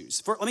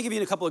issues. Let me give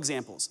you a couple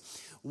examples.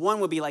 One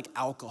would be like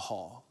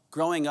alcohol.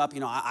 Growing up,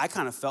 I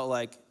kind of felt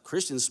like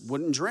Christians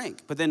wouldn't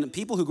drink. But then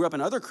people who grew up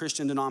in other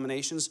Christian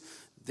denominations,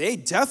 they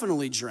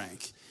definitely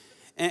drank.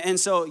 And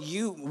so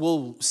you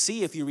will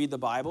see if you read the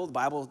Bible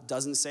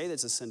doesn't say that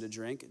it's a sin to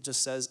drink. It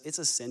just says it's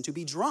a sin to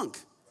be drunk.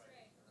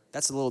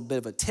 That's a little bit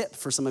of a tip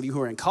for some of you who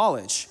are in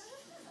college.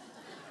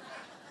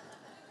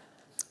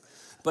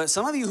 But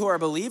some of you who are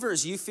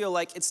believers, you feel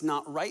like it's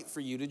not right for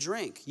you to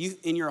drink. You,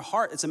 in your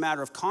heart, it's a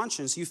matter of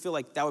conscience. You feel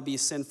like that would be a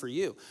sin for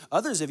you.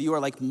 Others of you are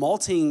like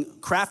malting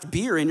craft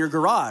beer in your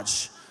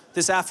garage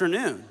this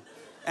afternoon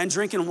and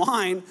drinking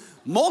wine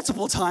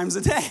multiple times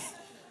a day.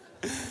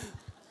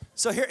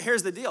 So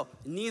here's the deal.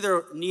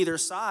 Neither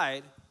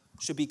side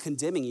should be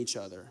condemning each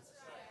other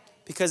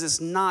because it's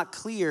not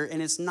clear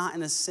and it's not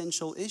an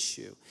essential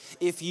issue.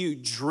 If you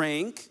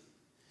drink,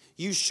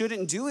 you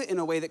shouldn't do it in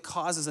a way that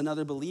causes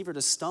another believer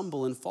to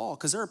stumble and fall,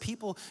 because there are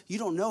people you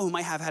don't know who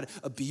might have had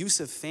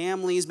abusive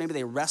families. Maybe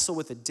they wrestle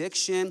with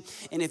addiction.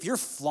 And if you're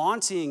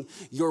flaunting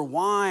your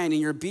wine and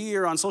your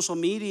beer on social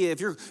media, if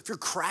you're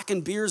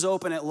cracking beers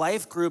open at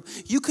Life Group,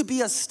 you could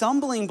be a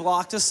stumbling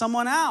block to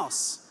someone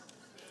else.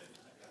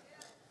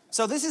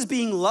 So this is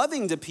being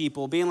loving to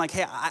people, being like,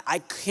 hey, I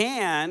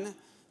can,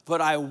 but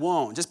I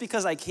won't. Just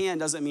because I can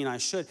doesn't mean I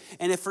should.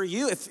 And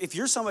if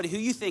you're somebody who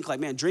you think like,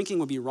 man, drinking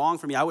would be wrong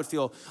for me, I would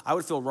feel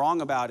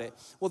wrong about it.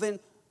 Well, then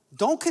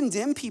don't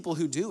condemn people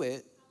who do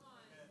it,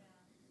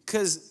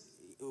 because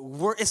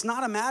it's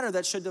not a matter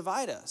that should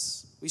divide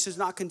us. We should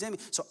not condemn.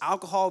 So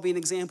alcohol would be an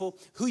example.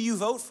 Who you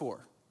vote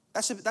for.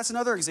 That's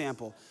another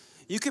example.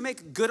 You can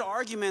make good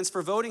arguments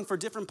for voting for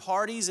different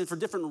parties and for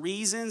different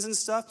reasons and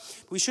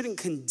stuff. We shouldn't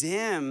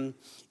condemn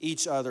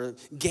each other.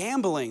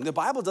 Gambling. The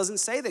Bible doesn't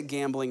say that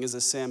gambling is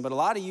a sin, but a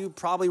lot of you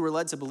probably were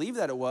led to believe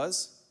that it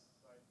was.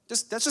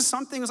 That's just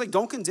something. It's like,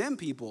 don't condemn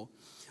people.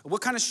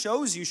 What kind of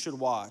shows you should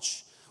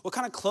watch. What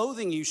kind of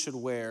clothing you should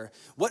wear.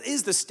 What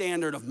is the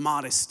standard of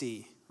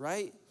modesty,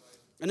 right?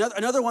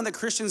 Another one that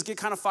Christians get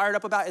kind of fired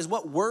up about is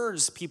what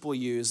words people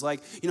use.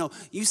 Like,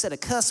 you said a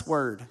cuss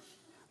word.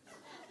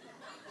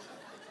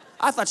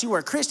 I thought you were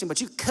a Christian, but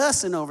you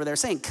cussing over there,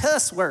 saying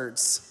cuss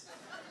words.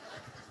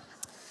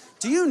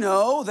 Do you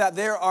know that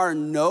there are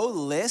no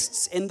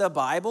lists in the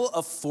Bible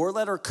of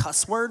 4-letter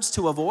cuss words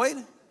to avoid?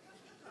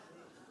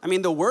 I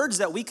mean, the words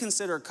that we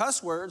consider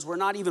cuss words were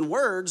not even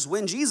words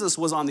when Jesus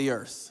was on the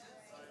earth.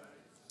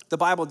 The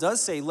Bible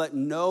does say, let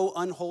no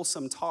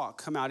unwholesome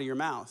talk come out of your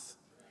mouth.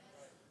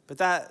 But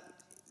that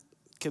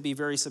could be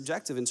very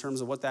subjective in terms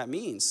of what that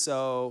means.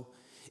 So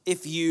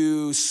if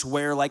you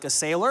swear like a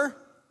sailor,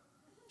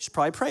 you should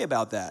probably pray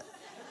about that.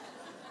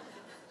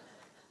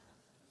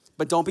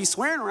 But don't be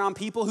swearing around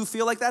people who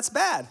feel like that's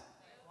bad.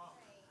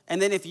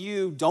 And then if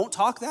you don't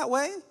talk that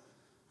way,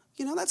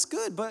 that's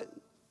good, but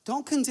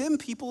don't condemn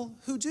people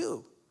who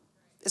do.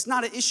 It's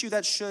not an issue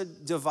that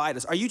should divide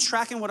us. Are you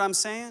tracking what I'm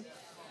saying?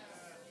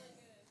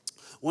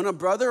 When a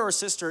brother or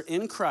sister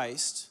in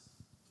Christ,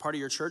 part of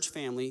your church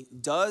family,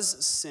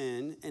 does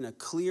sin in a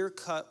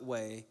clear-cut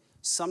way,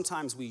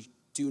 sometimes we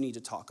do need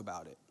to talk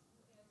about it.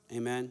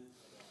 Amen?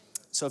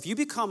 So if you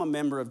become a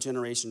member of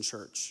Generation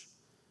Church,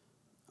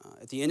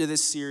 at the end of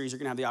this series, you're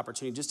going to have the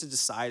opportunity just to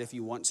decide if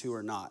you want to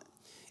or not.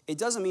 It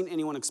doesn't mean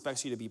anyone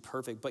expects you to be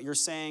perfect, but you're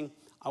saying,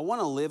 I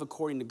want to live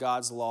according to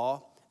God's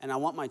law, and I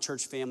want my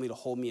church family to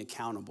hold me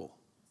accountable.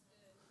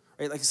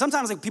 Right? Like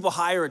sometimes people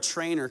hire a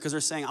trainer because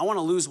they're saying, I want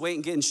to lose weight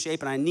and get in shape,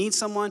 and I need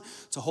someone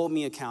to hold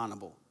me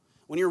accountable.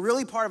 When you're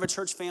really part of a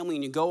church family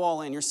and you go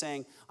all in, you're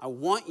saying, I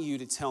want you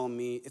to tell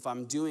me if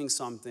I'm doing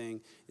something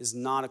is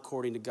not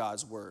according to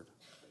God's word.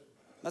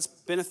 That's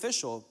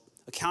beneficial.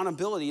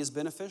 Accountability is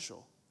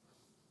beneficial.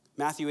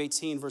 Matthew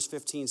 18, verse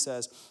 15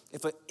 says,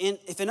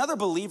 if another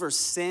believer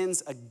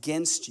sins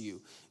against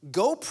you,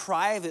 go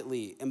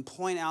privately and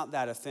point out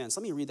that offense.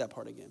 Let me read that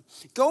part again.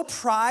 Go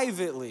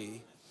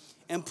privately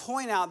and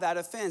point out that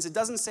offense. It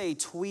doesn't say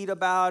tweet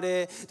about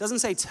it. It doesn't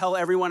say tell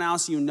everyone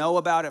else you know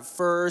about it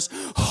first.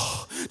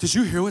 Oh, did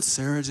you hear what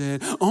Sarah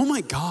did? Oh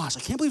my gosh, I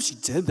can't believe she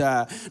did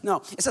that. No,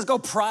 it says go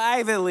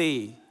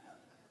privately.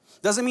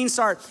 Doesn't mean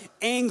start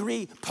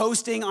angry,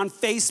 posting on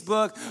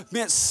Facebook.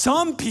 Man,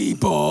 some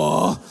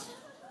people.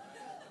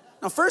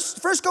 Now,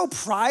 first go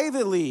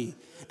privately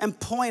and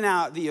point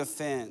out the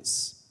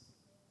offense.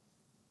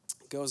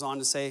 It goes on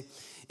to say,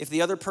 if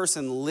the other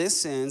person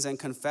listens and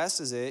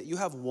confesses it, you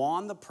have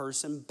won the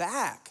person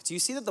back. Do you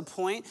see that the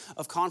point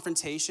of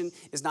confrontation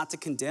is not to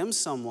condemn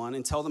someone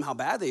and tell them how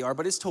bad they are,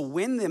 but it's to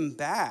win them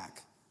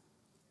back?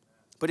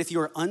 But if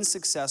you are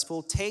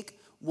unsuccessful, take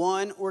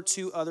 1 or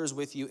 2 others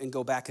with you and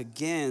go back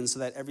again so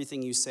that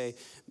everything you say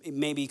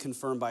may be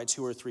confirmed by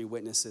 2 or 3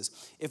 witnesses.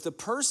 If the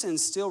person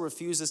still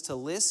refuses to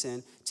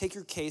listen, take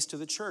your case to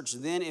the church.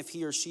 Then if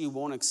he or she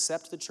won't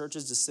accept the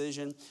church's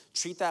decision,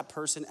 treat that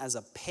person as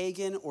a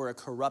pagan or a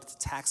corrupt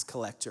tax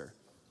collector.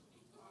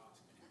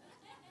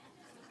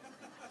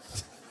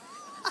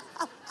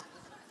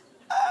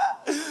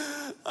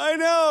 I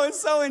know, it's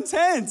so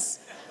intense.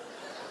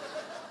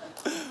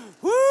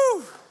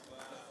 Woo!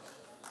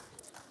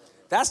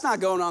 That's not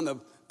going on the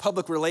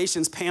public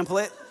relations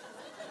pamphlet.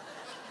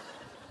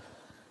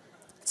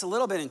 It's a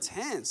little bit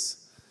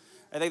intense.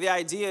 I think the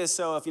idea is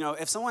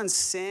if someone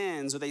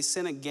sins or they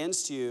sin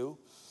against you,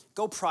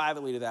 go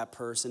privately to that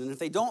person. And if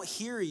they don't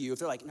hear you, if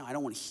they're like, no, I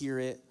don't want to hear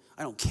it,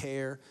 I don't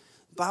care,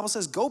 the Bible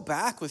says go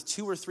back with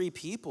 2 or 3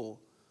 people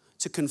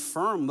to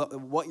confirm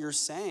what you're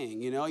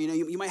saying.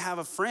 You might have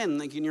a friend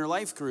like in your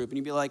life group and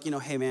you'd be like,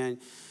 hey man,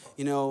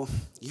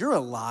 you're a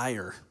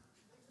liar.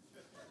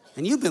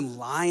 And you've been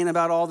lying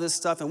about all this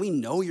stuff, and we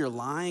know you're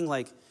lying.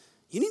 Like,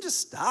 you need to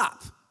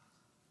stop.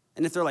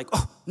 And if they're like,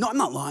 oh, no, I'm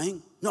not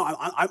lying. No,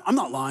 I'm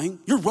not lying.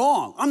 You're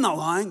wrong. I'm not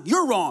lying.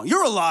 You're wrong.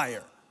 You're a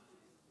liar.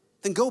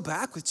 Then go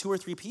back with 2 or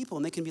 3 people,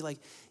 and they can be like,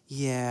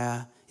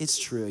 yeah, it's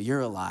true. You're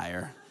a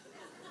liar.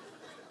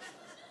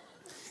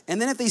 And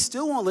then if they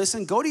still won't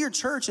listen, go to your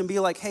church and be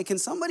like, hey, can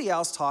somebody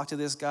else talk to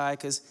this guy?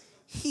 Because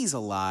he's a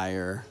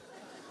liar.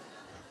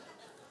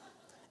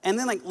 And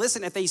then,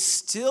 listen, if they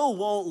still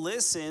won't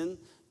listen,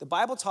 the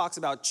Bible talks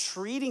about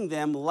treating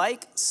them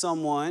like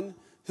someone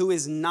who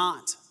is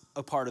not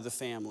a part of the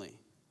family.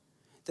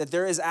 That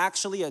there is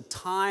actually a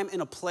time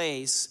and a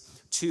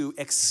place to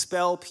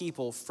expel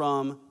people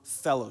from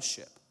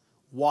fellowship.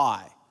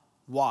 Why?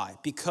 Why?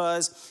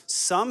 Because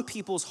some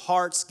people's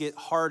hearts get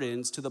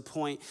hardened to the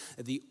point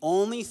that the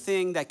only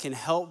thing that can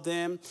help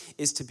them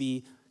is to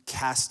be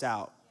cast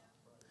out.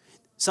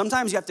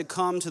 Sometimes you have to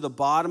come to the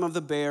bottom of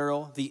the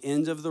barrel, the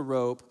end of the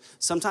rope.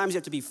 Sometimes you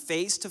have to be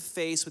face to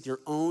face with your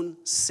own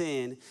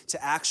sin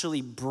to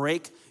actually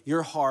break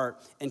your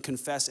heart and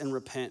confess and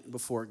repent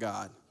before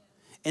God.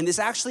 And it's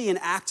actually an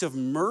act of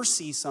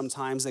mercy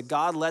sometimes that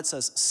God lets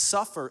us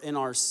suffer in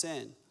our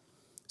sin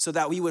so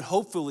that we would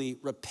hopefully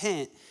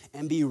repent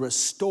and be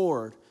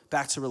restored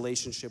back to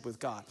relationship with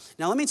God.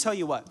 Now, let me tell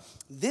you what,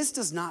 this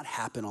does not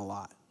happen a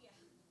lot.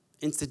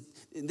 In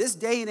this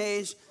day and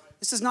age,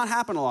 this does not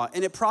happen a lot,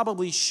 and it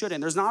probably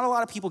shouldn't. There's not a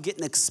lot of people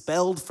getting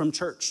expelled from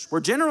church. We're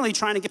generally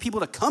trying to get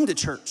people to come to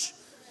church.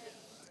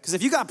 Because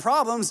if you got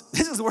problems,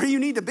 this is where you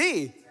need to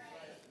be.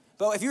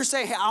 But if you're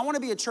saying, hey, I want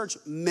to be a church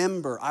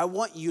member, I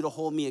want you to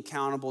hold me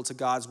accountable to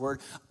God's word.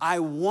 I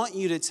want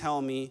you to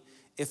tell me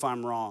if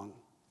I'm wrong.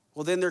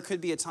 Well, then there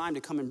could be a time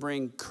to come and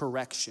bring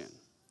correction.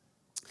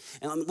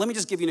 And let me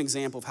just give you an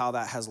example of how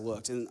that has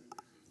looked. And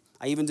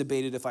I even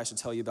debated if I should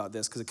tell you about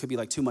this because it could be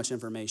too much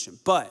information.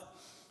 But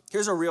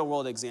here's a real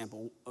world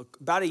example.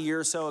 About a year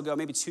or so ago,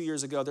 maybe 2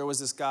 years ago, there was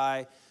this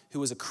guy who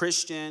was a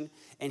Christian,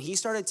 and he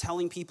started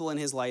telling people in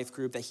his life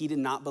group that he did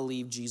not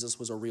believe Jesus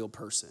was a real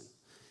person.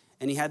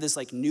 And he had this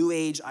new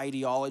age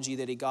ideology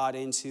that he got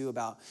into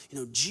about,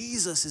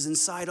 Jesus is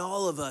inside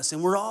all of us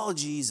and we're all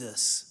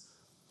Jesus.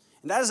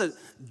 And that is a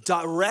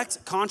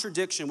direct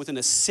contradiction with an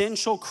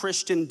essential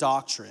Christian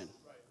doctrine.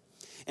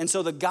 And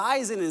so the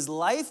guys in his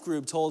life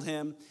group told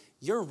him,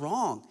 you're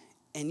wrong.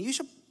 And you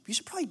should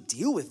probably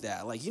deal with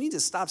that. You need to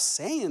stop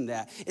saying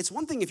that. It's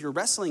one thing if you're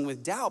wrestling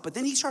with doubt, but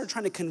then he started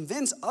trying to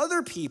convince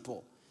other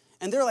people.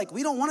 And they're like,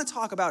 we don't want to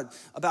talk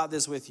about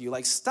this with you.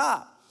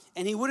 Stop.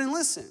 And he wouldn't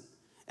listen.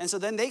 And so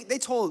then they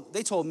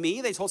told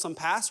me, they told some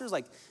pastors,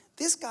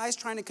 this guy's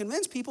trying to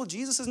convince people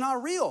Jesus is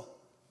not real.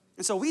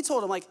 And so we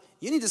told him,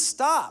 you need to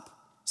stop.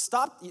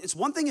 Stop. It's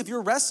one thing if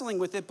you're wrestling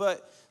with it,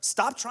 but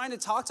stop trying to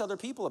talk to other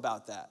people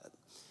about that.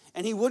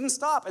 And he wouldn't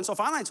stop. And so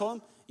finally I told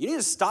him, you need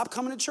to stop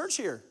coming to church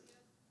here.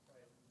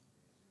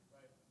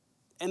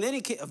 And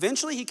then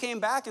eventually he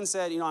came back and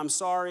said, I'm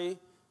sorry,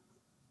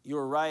 you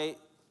were right.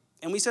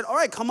 And we said, all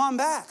right, come on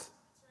back.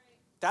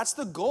 That's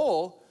the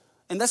goal.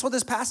 And that's what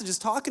this passage is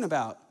talking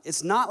about.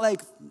 It's not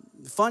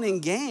fun and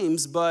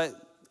games, but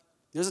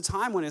there's a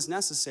time when it's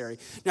necessary.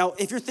 Now,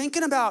 if you're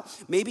thinking about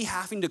maybe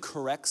having to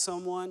correct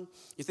someone,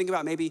 you think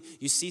about maybe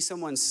you see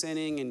someone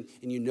sinning and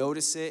you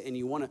notice it and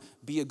you want to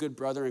be a good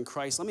brother in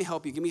Christ, let me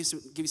help you. Give you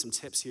some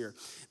tips here.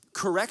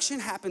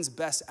 Correction happens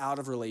best out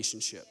of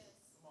relationship.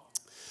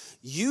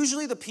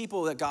 Usually the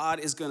people that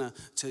God is going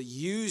to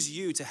use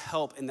you to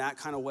help in that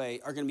kind of way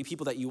are going to be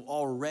people that you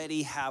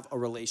already have a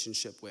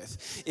relationship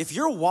with. If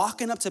you're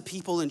walking up to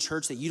people in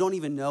church that you don't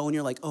even know and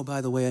you're like, oh,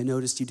 by the way, I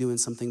noticed you doing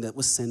something that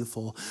was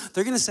sinful,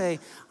 they're going to say,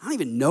 I don't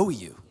even know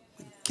you.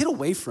 Get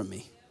away from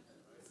me.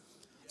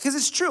 Because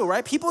it's true,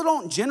 right? People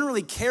don't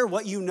generally care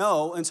what you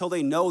know until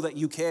they know that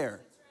you care.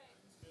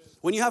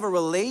 When you have a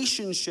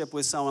relationship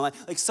with someone,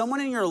 like someone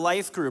in your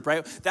life group,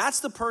 right? That's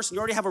the person you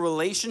already have a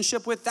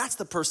relationship with. That's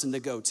the person to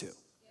go to.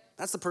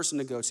 That's the person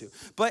to go to.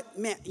 But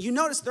man, you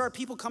notice there are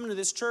people coming to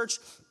this church,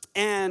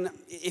 and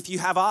if you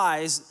have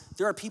eyes,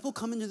 there are people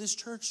coming to this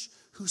church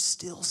who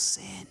still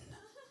sin.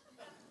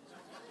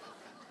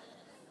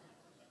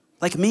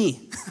 Like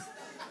me.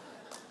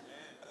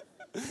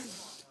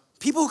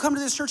 People who come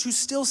to this church who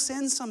still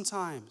sin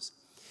sometimes.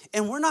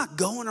 And we're not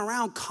going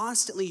around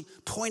constantly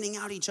pointing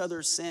out each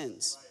other's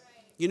sins.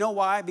 You know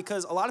why?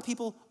 Because a lot of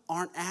people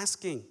aren't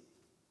asking.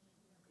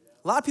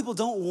 A lot of people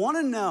don't want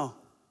to know.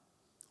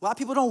 A lot of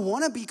people don't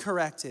want to be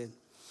corrected.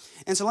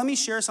 And so let me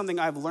share something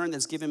I've learned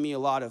that's given me a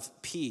lot of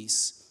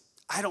peace.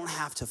 I don't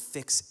have to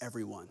fix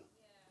everyone.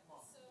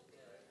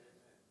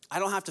 I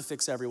don't have to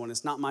fix everyone.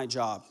 It's not my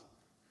job.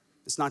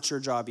 It's not your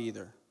job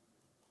either.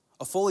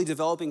 A fully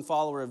developing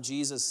follower of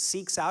Jesus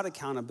seeks out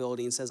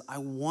accountability and says, I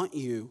want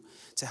you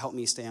to help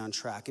me stay on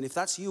track. And if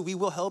that's you, we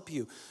will help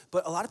you.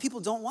 But a lot of people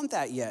don't want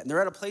that yet. And they're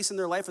at a place in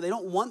their life where they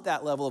don't want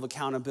that level of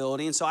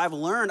accountability. And so I've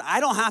learned I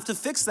don't have to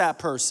fix that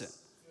person.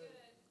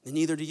 And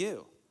neither do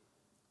you.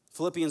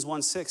 Philippians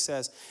 1:6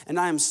 says, and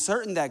I am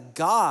certain that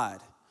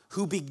God,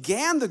 who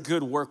began the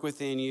good work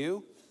within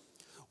you,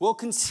 will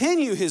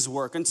continue his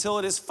work until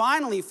it is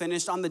finally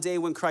finished on the day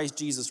when Christ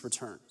Jesus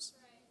returns.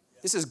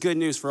 This is good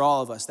news for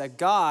all of us, that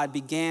God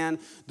began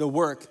the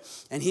work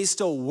and he's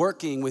still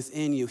working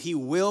within you. He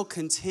will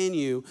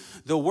continue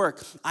the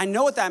work. I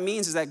know what that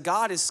means is that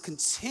God is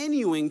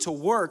continuing to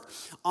work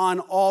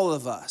on all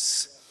of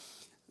us.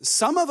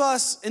 Some of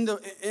us in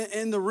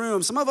the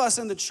room, some of us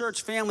in the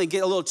church family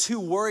get a little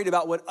too worried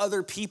about what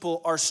other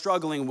people are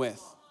struggling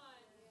with.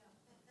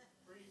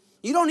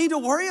 You don't need to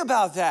worry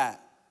about that.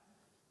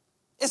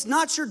 It's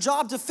not your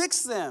job to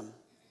fix them.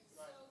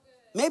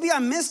 Maybe I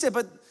missed it,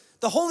 but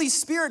the Holy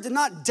Spirit did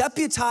not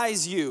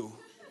deputize you.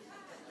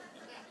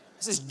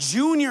 This is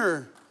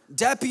junior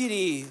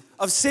deputy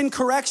of sin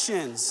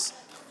corrections.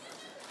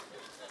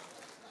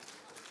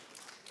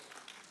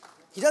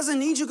 He doesn't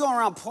need you going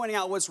around pointing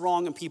out what's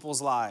wrong in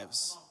people's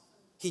lives.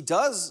 He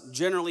does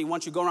generally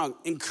want you going around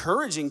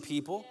encouraging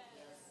people.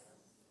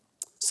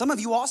 Some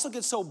of you also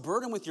get so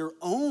burdened with your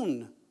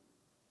own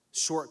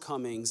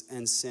shortcomings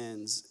and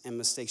sins and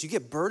mistakes. You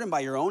get burdened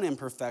by your own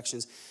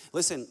imperfections.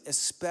 Listen,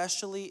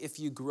 especially if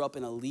you grew up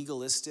in a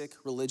legalistic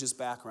religious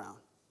background.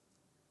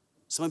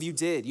 Some of you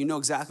did. You know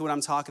exactly what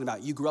I'm talking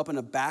about. You grew up in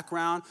a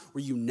background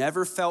where you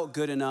never felt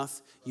good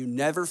enough. You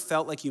never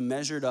felt like you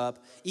measured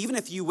up. Even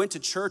if you went to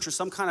church or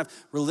some kind of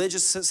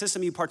religious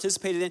system you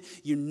participated in,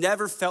 you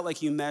never felt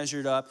like you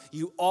measured up.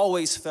 You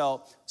always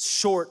felt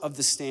short of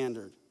the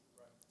standard.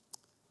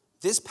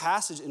 This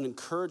passage is an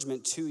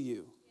encouragement to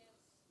you.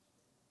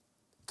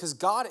 Because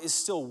God is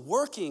still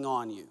working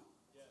on you.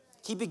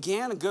 He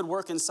began a good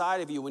work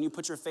inside of you when you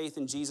put your faith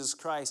in Jesus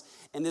Christ.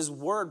 And this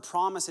word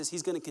promises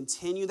he's going to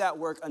continue that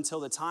work until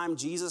the time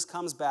Jesus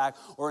comes back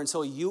or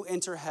until you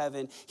enter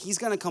heaven. He's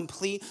going to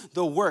complete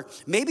the work.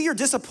 Maybe you're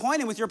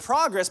disappointed with your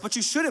progress, but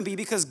you shouldn't be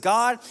because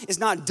God is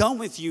not done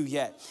with you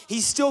yet.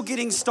 He's still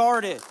getting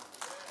started.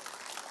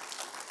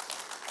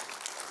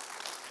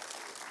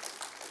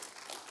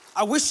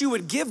 I wish you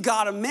would give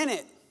God a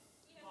minute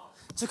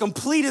to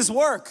complete his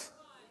work.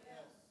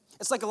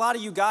 It's like a lot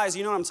of you guys,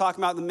 you know what I'm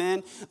talking about, the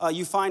men,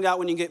 you find out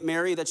when you get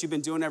married that you've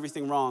been doing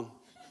everything wrong.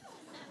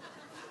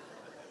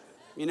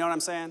 You know what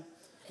I'm saying?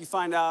 You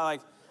find out,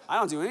 like, I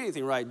don't do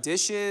anything right.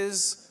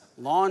 Dishes,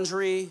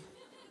 laundry,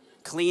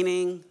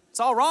 cleaning, it's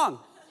all wrong.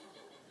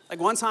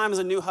 Like one time as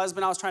a new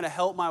husband, I was trying to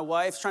help my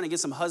wife, trying to get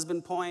some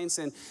husband points,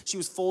 and she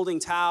was folding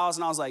towels,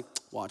 and I was like,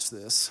 watch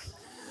this.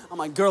 I'm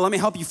like, girl, let me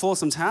help you fold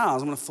some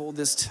towels. I'm gonna fold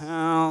this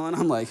towel, and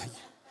I'm like,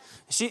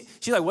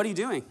 she's like, what are you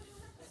doing?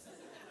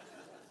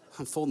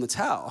 I'm folding the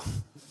towel.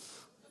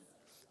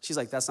 She's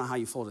like, that's not how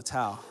you fold a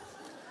towel.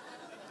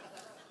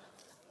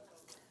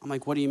 I'm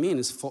like, what do you mean?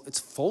 It's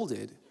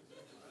folded.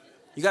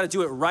 You got to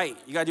do it right.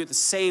 You got to do it the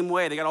same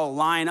way. They got to all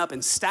line up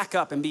and stack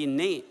up and be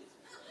neat.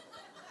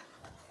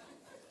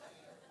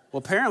 Well,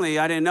 apparently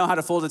I didn't know how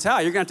to fold a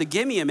towel. You're going to have to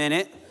give me a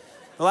minute.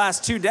 The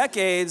last 2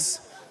 decades,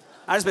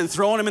 I've just been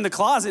throwing them in the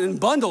closet in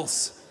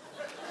bundles.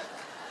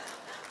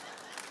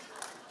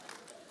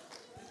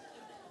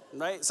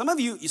 Right? Some of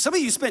you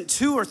spent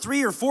 2 or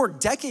 3 or 4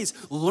 decades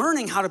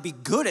learning how to be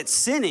good at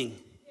sinning.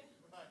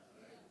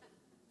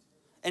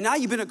 And now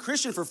you've been a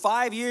Christian for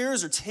 5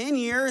 years or 10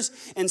 years,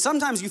 and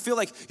sometimes you feel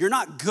like you're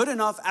not good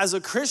enough as a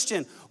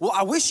Christian. Well,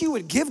 I wish you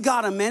would give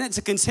God a minute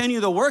to continue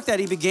the work that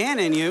he began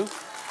in you.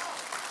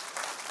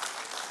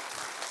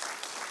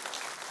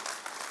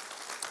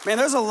 Man,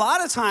 there's a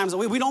lot of times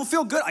we don't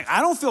feel good. Like,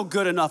 I don't feel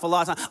good enough a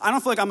lot of times. I don't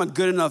feel like I'm a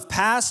good enough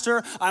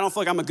pastor. I don't feel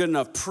like I'm a good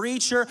enough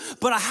preacher.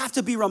 But I have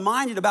to be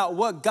reminded about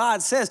what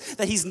God says,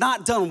 that he's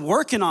not done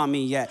working on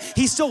me yet.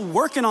 He's still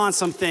working on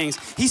some things.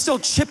 He's still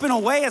chipping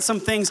away at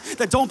some things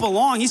that don't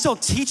belong. He's still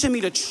teaching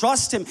me to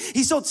trust him.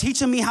 He's still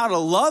teaching me how to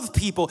love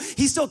people.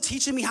 He's still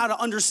teaching me how to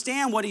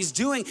understand what he's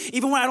doing,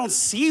 even when I don't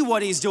see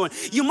what he's doing.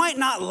 You might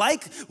not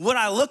like what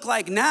I look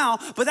like now,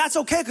 but that's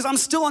okay because I'm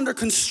still under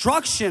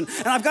construction.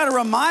 And I've got to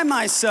remind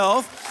myself,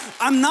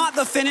 I'm not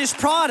the finished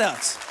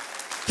product.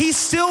 He's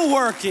still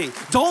working.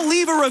 Don't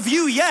leave a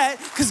review yet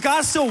because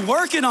God's still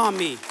working on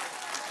me.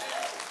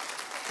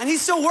 And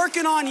he's still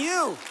working on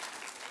you.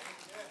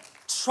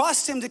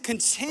 Trust him to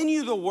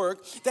continue the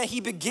work that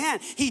he began.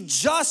 He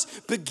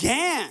just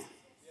began.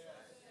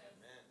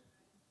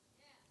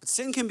 But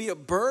sin can be a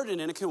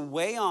burden and it can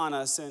weigh on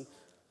us, and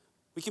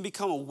we can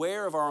become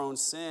aware of our own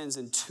sins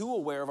and too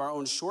aware of our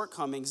own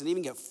shortcomings and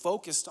even get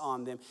focused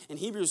on them. In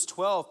Hebrews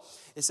 12,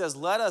 it says,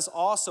 let us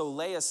also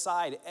lay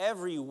aside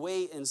every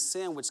weight and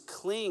sin which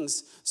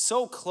clings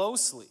so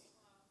closely,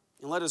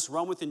 and let us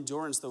run with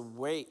endurance the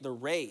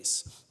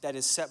race that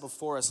is set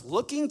before us,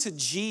 looking to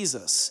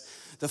Jesus,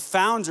 the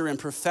founder and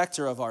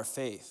perfecter of our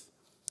faith.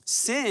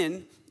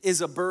 Sin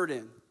is a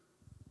burden.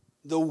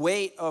 The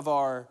weight of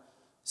our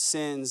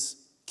sins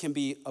can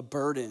be a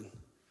burden.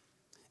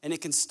 And it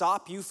can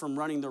stop you from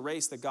running the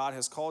race that God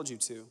has called you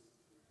to.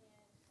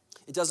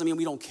 It doesn't mean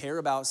we don't care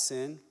about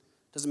sin.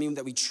 It doesn't mean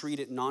that we treat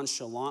it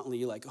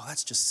nonchalantly, like, oh,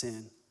 that's just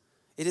sin.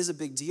 It is a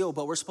big deal,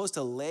 but we're supposed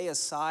to lay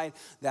aside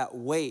that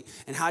weight.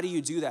 And how do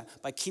you do that?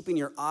 By keeping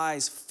your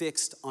eyes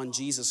fixed on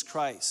Jesus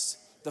Christ,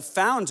 the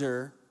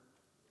founder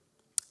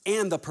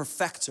and the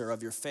perfecter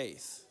of your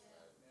faith.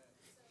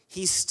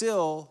 he's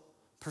still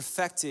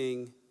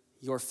perfecting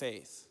your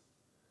faith.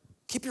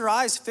 Keep your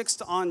eyes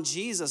fixed on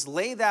Jesus.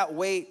 Lay that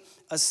weight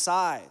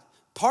aside.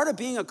 Part of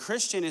being a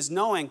Christian is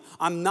knowing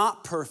I'm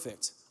not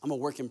perfect. I'm a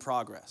work in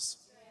progress.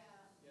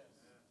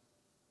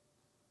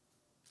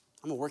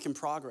 I'm a work in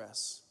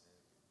progress.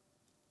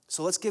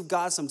 So let's give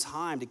God some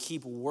time to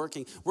keep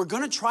working. We're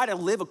going to try to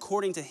live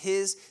according to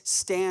his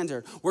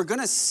standard. We're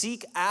going to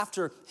seek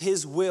after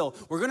his will.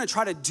 We're going to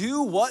try to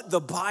do what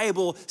the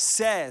Bible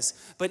says.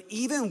 But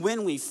even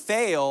when we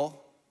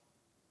fail,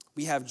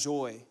 we have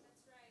joy.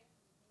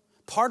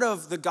 Part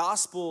of the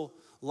gospel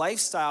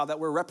lifestyle that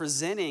we're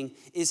representing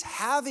is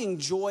having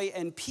joy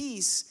and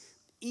peace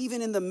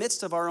even in the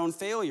midst of our own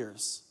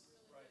failures.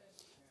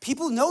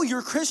 People know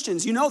you're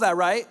Christians. You know that,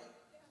 right?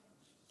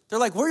 They're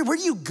like, where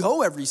do you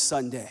go every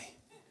Sunday?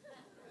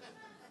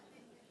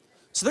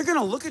 So they're going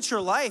to look at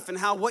your life and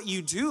how what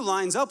you do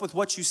lines up with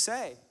what you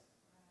say.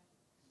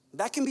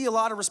 That can be a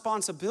lot of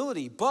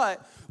responsibility,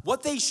 but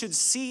what they should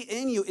see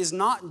in you is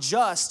not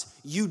just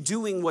you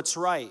doing what's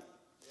right.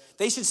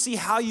 They should see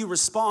how you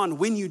respond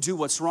when you do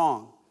what's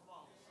wrong.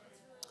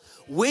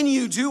 When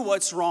you do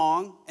what's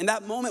wrong, and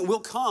that moment will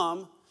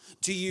come,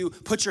 do you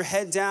put your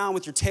head down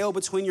with your tail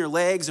between your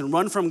legs and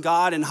run from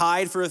God and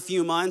hide for a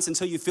few months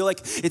until you feel like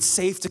it's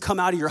safe to come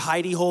out of your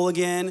hidey hole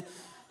again?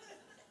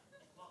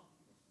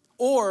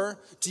 Or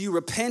do you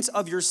repent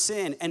of your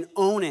sin and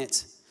own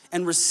it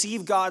and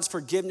receive God's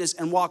forgiveness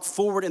and walk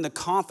forward in the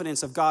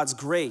confidence of God's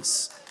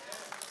grace?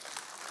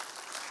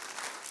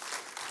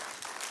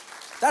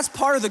 That's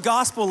part of the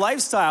gospel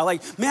lifestyle.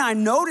 Like, man, I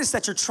notice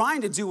that you're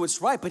trying to do what's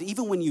right, but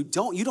even when you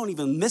don't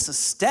even miss a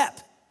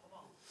step.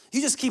 You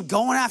just keep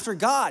going after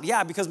God.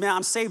 Yeah, because, man,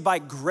 I'm saved by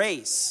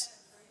grace.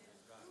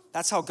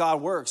 That's how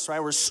God works,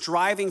 right? We're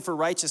striving for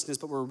righteousness,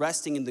 but we're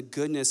resting in the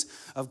goodness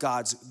of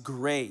God's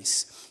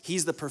grace.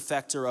 He's the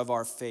perfecter of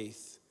our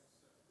faith.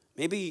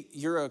 Maybe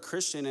you're a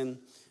Christian and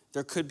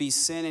there could be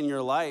sin in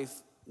your life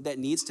that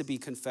needs to be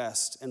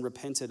confessed and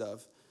repented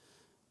of.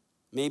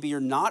 Maybe you're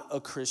not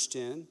a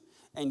Christian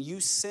and you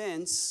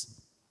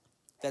sense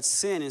that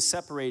sin is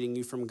separating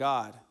you from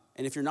God.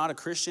 And if you're not a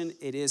Christian,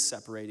 it is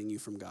separating you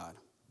from God.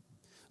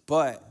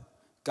 But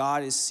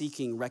God is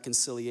seeking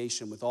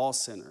reconciliation with all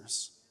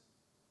sinners.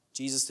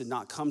 Jesus did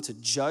not come to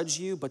judge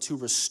you, but to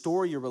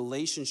restore your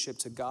relationship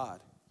to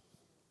God.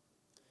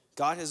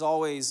 God has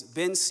always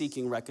been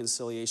seeking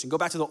reconciliation. Go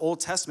back to the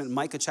Old Testament,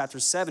 Micah chapter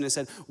 7. It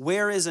said,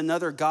 where is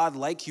another God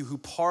like you who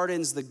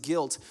pardons the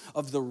guilt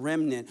of the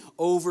remnant,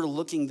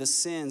 overlooking the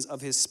sins of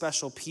his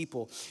special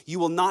people? You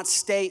will not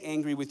stay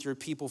angry with your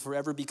people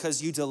forever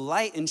because you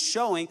delight in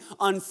showing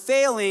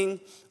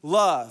unfailing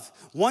love.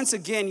 Once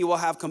again, you will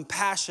have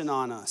compassion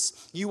on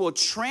us. You will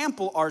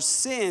trample our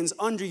sins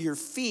under your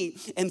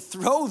feet and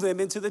throw them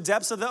into the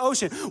depths of the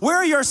ocean. Where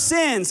are your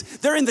sins?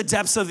 They're in the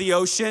depths of the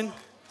ocean.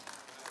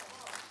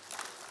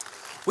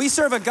 We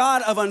serve a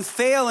God of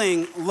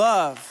unfailing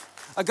love,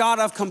 a God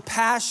of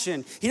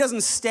compassion. He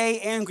doesn't stay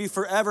angry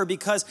forever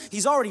because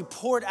he's already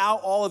poured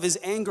out all of his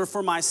anger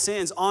for my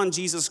sins on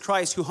Jesus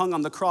Christ who hung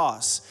on the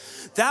cross.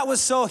 That was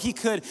so he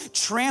could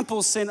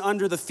trample sin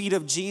under the feet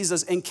of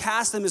Jesus and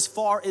cast them as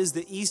far as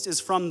the east is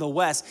from the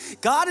west.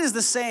 God is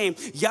the same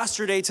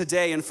yesterday,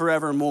 today, and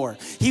forevermore.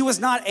 He was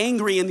not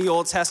angry in the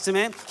Old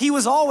Testament. He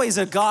was always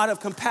a God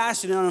of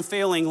compassion and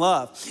unfailing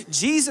love.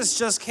 Jesus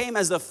just came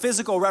as the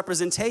physical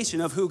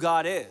representation of who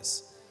God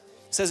is.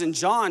 It says in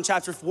John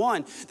chapter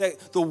 1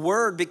 that the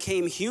Word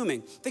became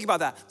human. Think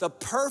about that. The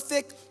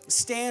perfect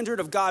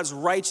standard of God's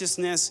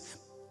righteousness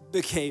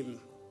became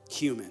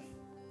human,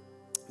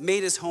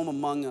 made his home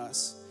among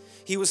us.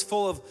 He was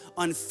full of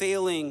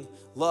unfailing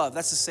love.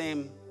 That's the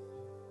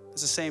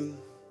same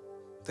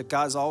that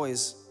God's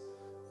always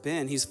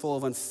been. He's full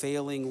of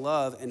unfailing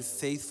love and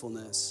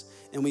faithfulness.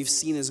 And we've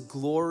seen his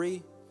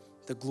glory,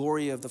 the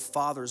glory of the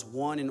Father's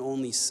one and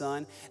only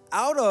Son.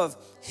 Out of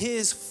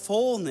his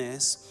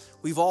fullness,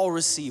 we've all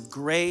received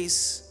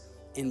grace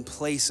in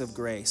place of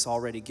grace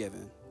already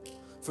given.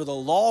 For the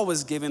law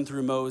was given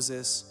through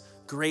Moses,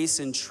 grace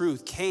and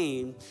truth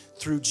came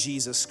through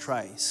Jesus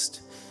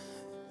Christ.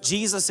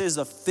 Jesus is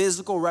a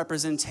physical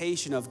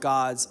representation of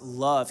God's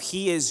love.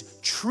 He is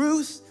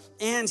truth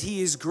and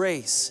he is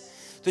grace.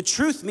 The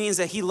truth means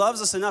that he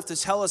loves us enough to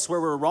tell us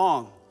where we're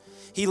wrong.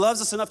 He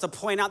loves us enough to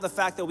point out the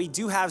fact that we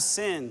do have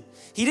sin.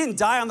 He didn't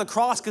die on the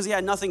cross because he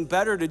had nothing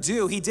better to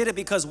do. He did it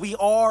because we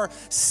are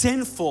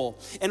sinful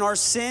and our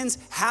sins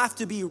have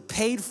to be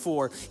paid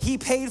for. He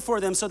paid for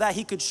them so that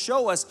he could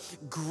show us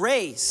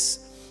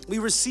grace. We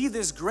receive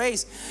this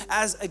grace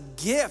as a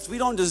gift. We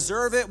don't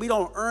deserve it. We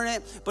don't earn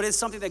it, but it's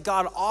something that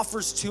God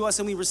offers to us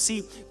and we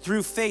receive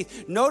through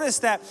faith. Notice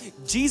that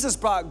Jesus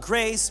brought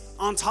grace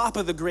on top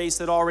of the grace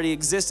that already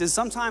existed.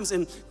 Sometimes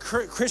in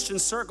Christian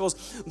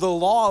circles, the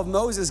law of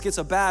Moses gets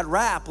a bad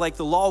rap, like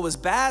the law was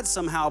bad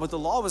somehow, but the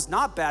law was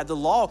not bad. The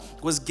law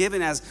was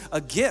given as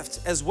a gift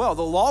as well.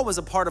 The law was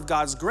a part of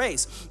God's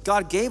grace.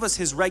 God gave us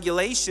his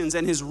regulations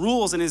and his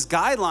rules and his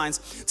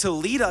guidelines to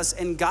lead us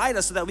and guide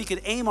us so that we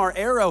could aim our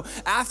arrow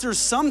at after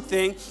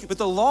something, but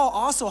the law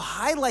also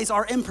highlights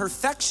our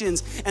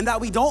imperfections and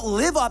that we don't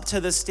live up to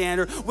the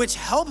standard, which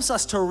helps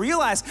us to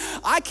realize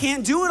I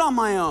can't do it on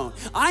my own.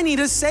 I need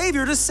a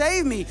Savior to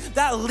save me.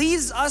 That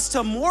leads us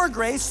to more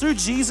grace through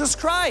Jesus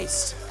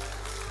Christ.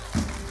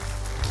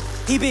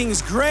 He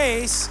brings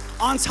grace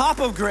on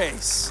top of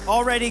grace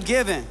already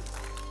given.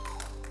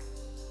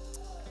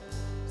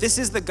 This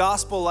is the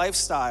gospel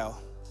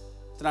lifestyle,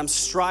 that I'm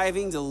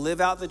striving to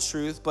live out the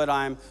truth, but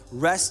I'm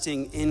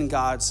resting in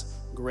God's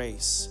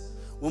grace.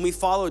 When we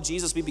follow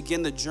Jesus, we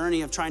begin the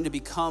journey of trying to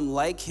become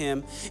like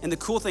him. And the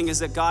cool thing is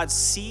that God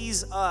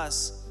sees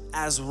us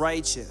as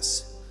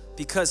righteous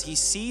because he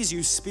sees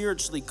you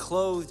spiritually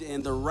clothed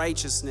in the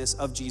righteousness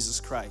of Jesus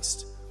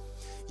Christ.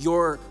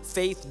 Your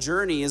faith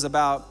journey is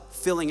about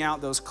filling out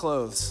those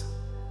clothes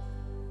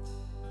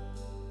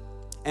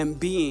and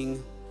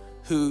being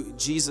who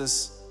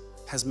Jesus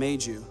has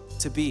made you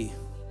to be.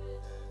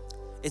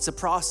 It's a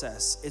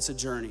process, it's a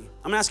journey.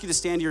 I'm gonna ask you to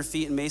stand to your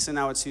feet in Mesa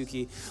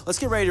Nawatuki. Let's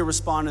get ready to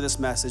respond to this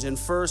message. And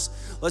first,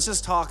 let's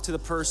just talk to the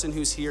person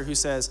who's here who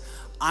says,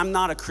 I'm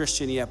not a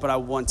Christian yet, but I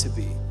want to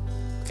be.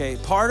 Okay,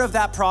 part of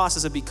that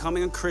process of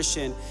becoming a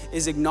Christian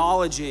is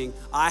acknowledging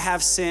I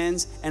have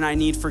sins and I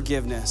need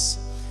forgiveness.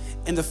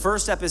 And the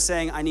first step is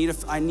saying, I need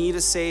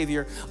a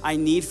Savior, I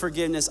need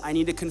forgiveness, I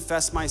need to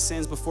confess my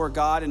sins before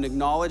God and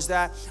acknowledge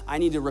that. I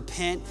need to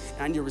repent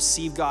and I need to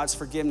receive God's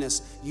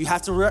forgiveness. You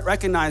have to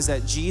recognize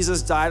that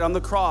Jesus died on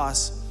the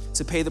cross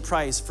to pay the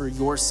price for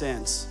your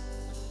sins.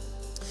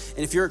 And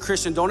if you're a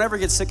Christian, don't ever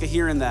get sick of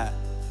hearing that,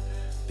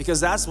 because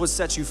that's what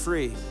sets you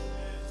free.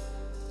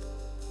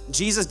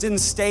 Jesus didn't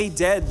stay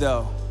dead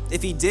though.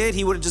 If he did,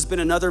 he would have just been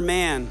another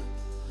man.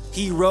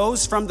 He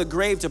rose from the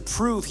grave to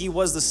prove he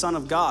was the Son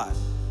of God.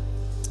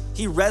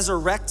 He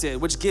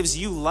resurrected, which gives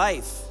you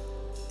life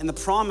and the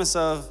promise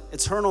of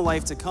eternal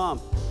life to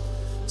come.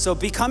 So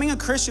becoming a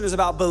Christian is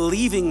about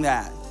believing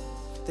that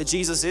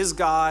Jesus is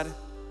God,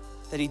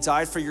 that he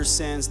died for your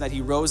sins, that he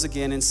rose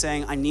again, and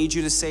saying, I need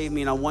you to save me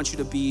and I want you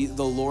to be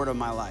the Lord of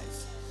my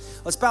life.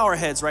 Let's bow our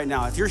heads right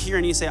now. If you're here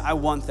and you say, I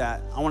want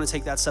that, I want to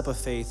take that step of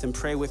faith, and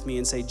pray with me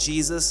and say,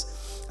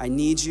 Jesus, I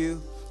need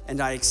you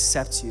and I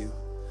accept you.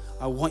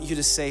 I want you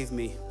to save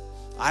me.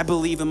 I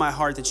believe in my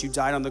heart that you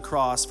died on the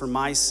cross for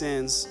my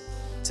sins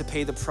to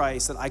pay the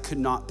price that I could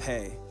not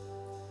pay.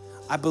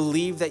 I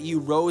believe that you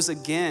rose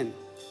again,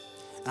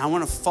 and I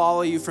want to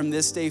follow you from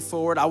this day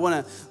forward. I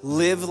want to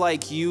live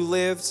like you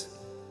lived,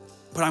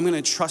 but I'm going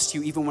to trust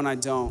you even when I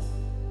don't.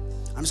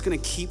 I'm just going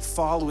to keep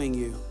following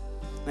you.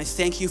 And I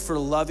thank you for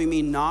loving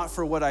me, not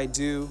for what I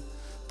do,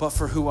 but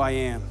for who I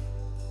am.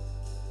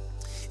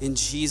 In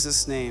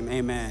Jesus' name,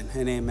 amen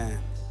and amen.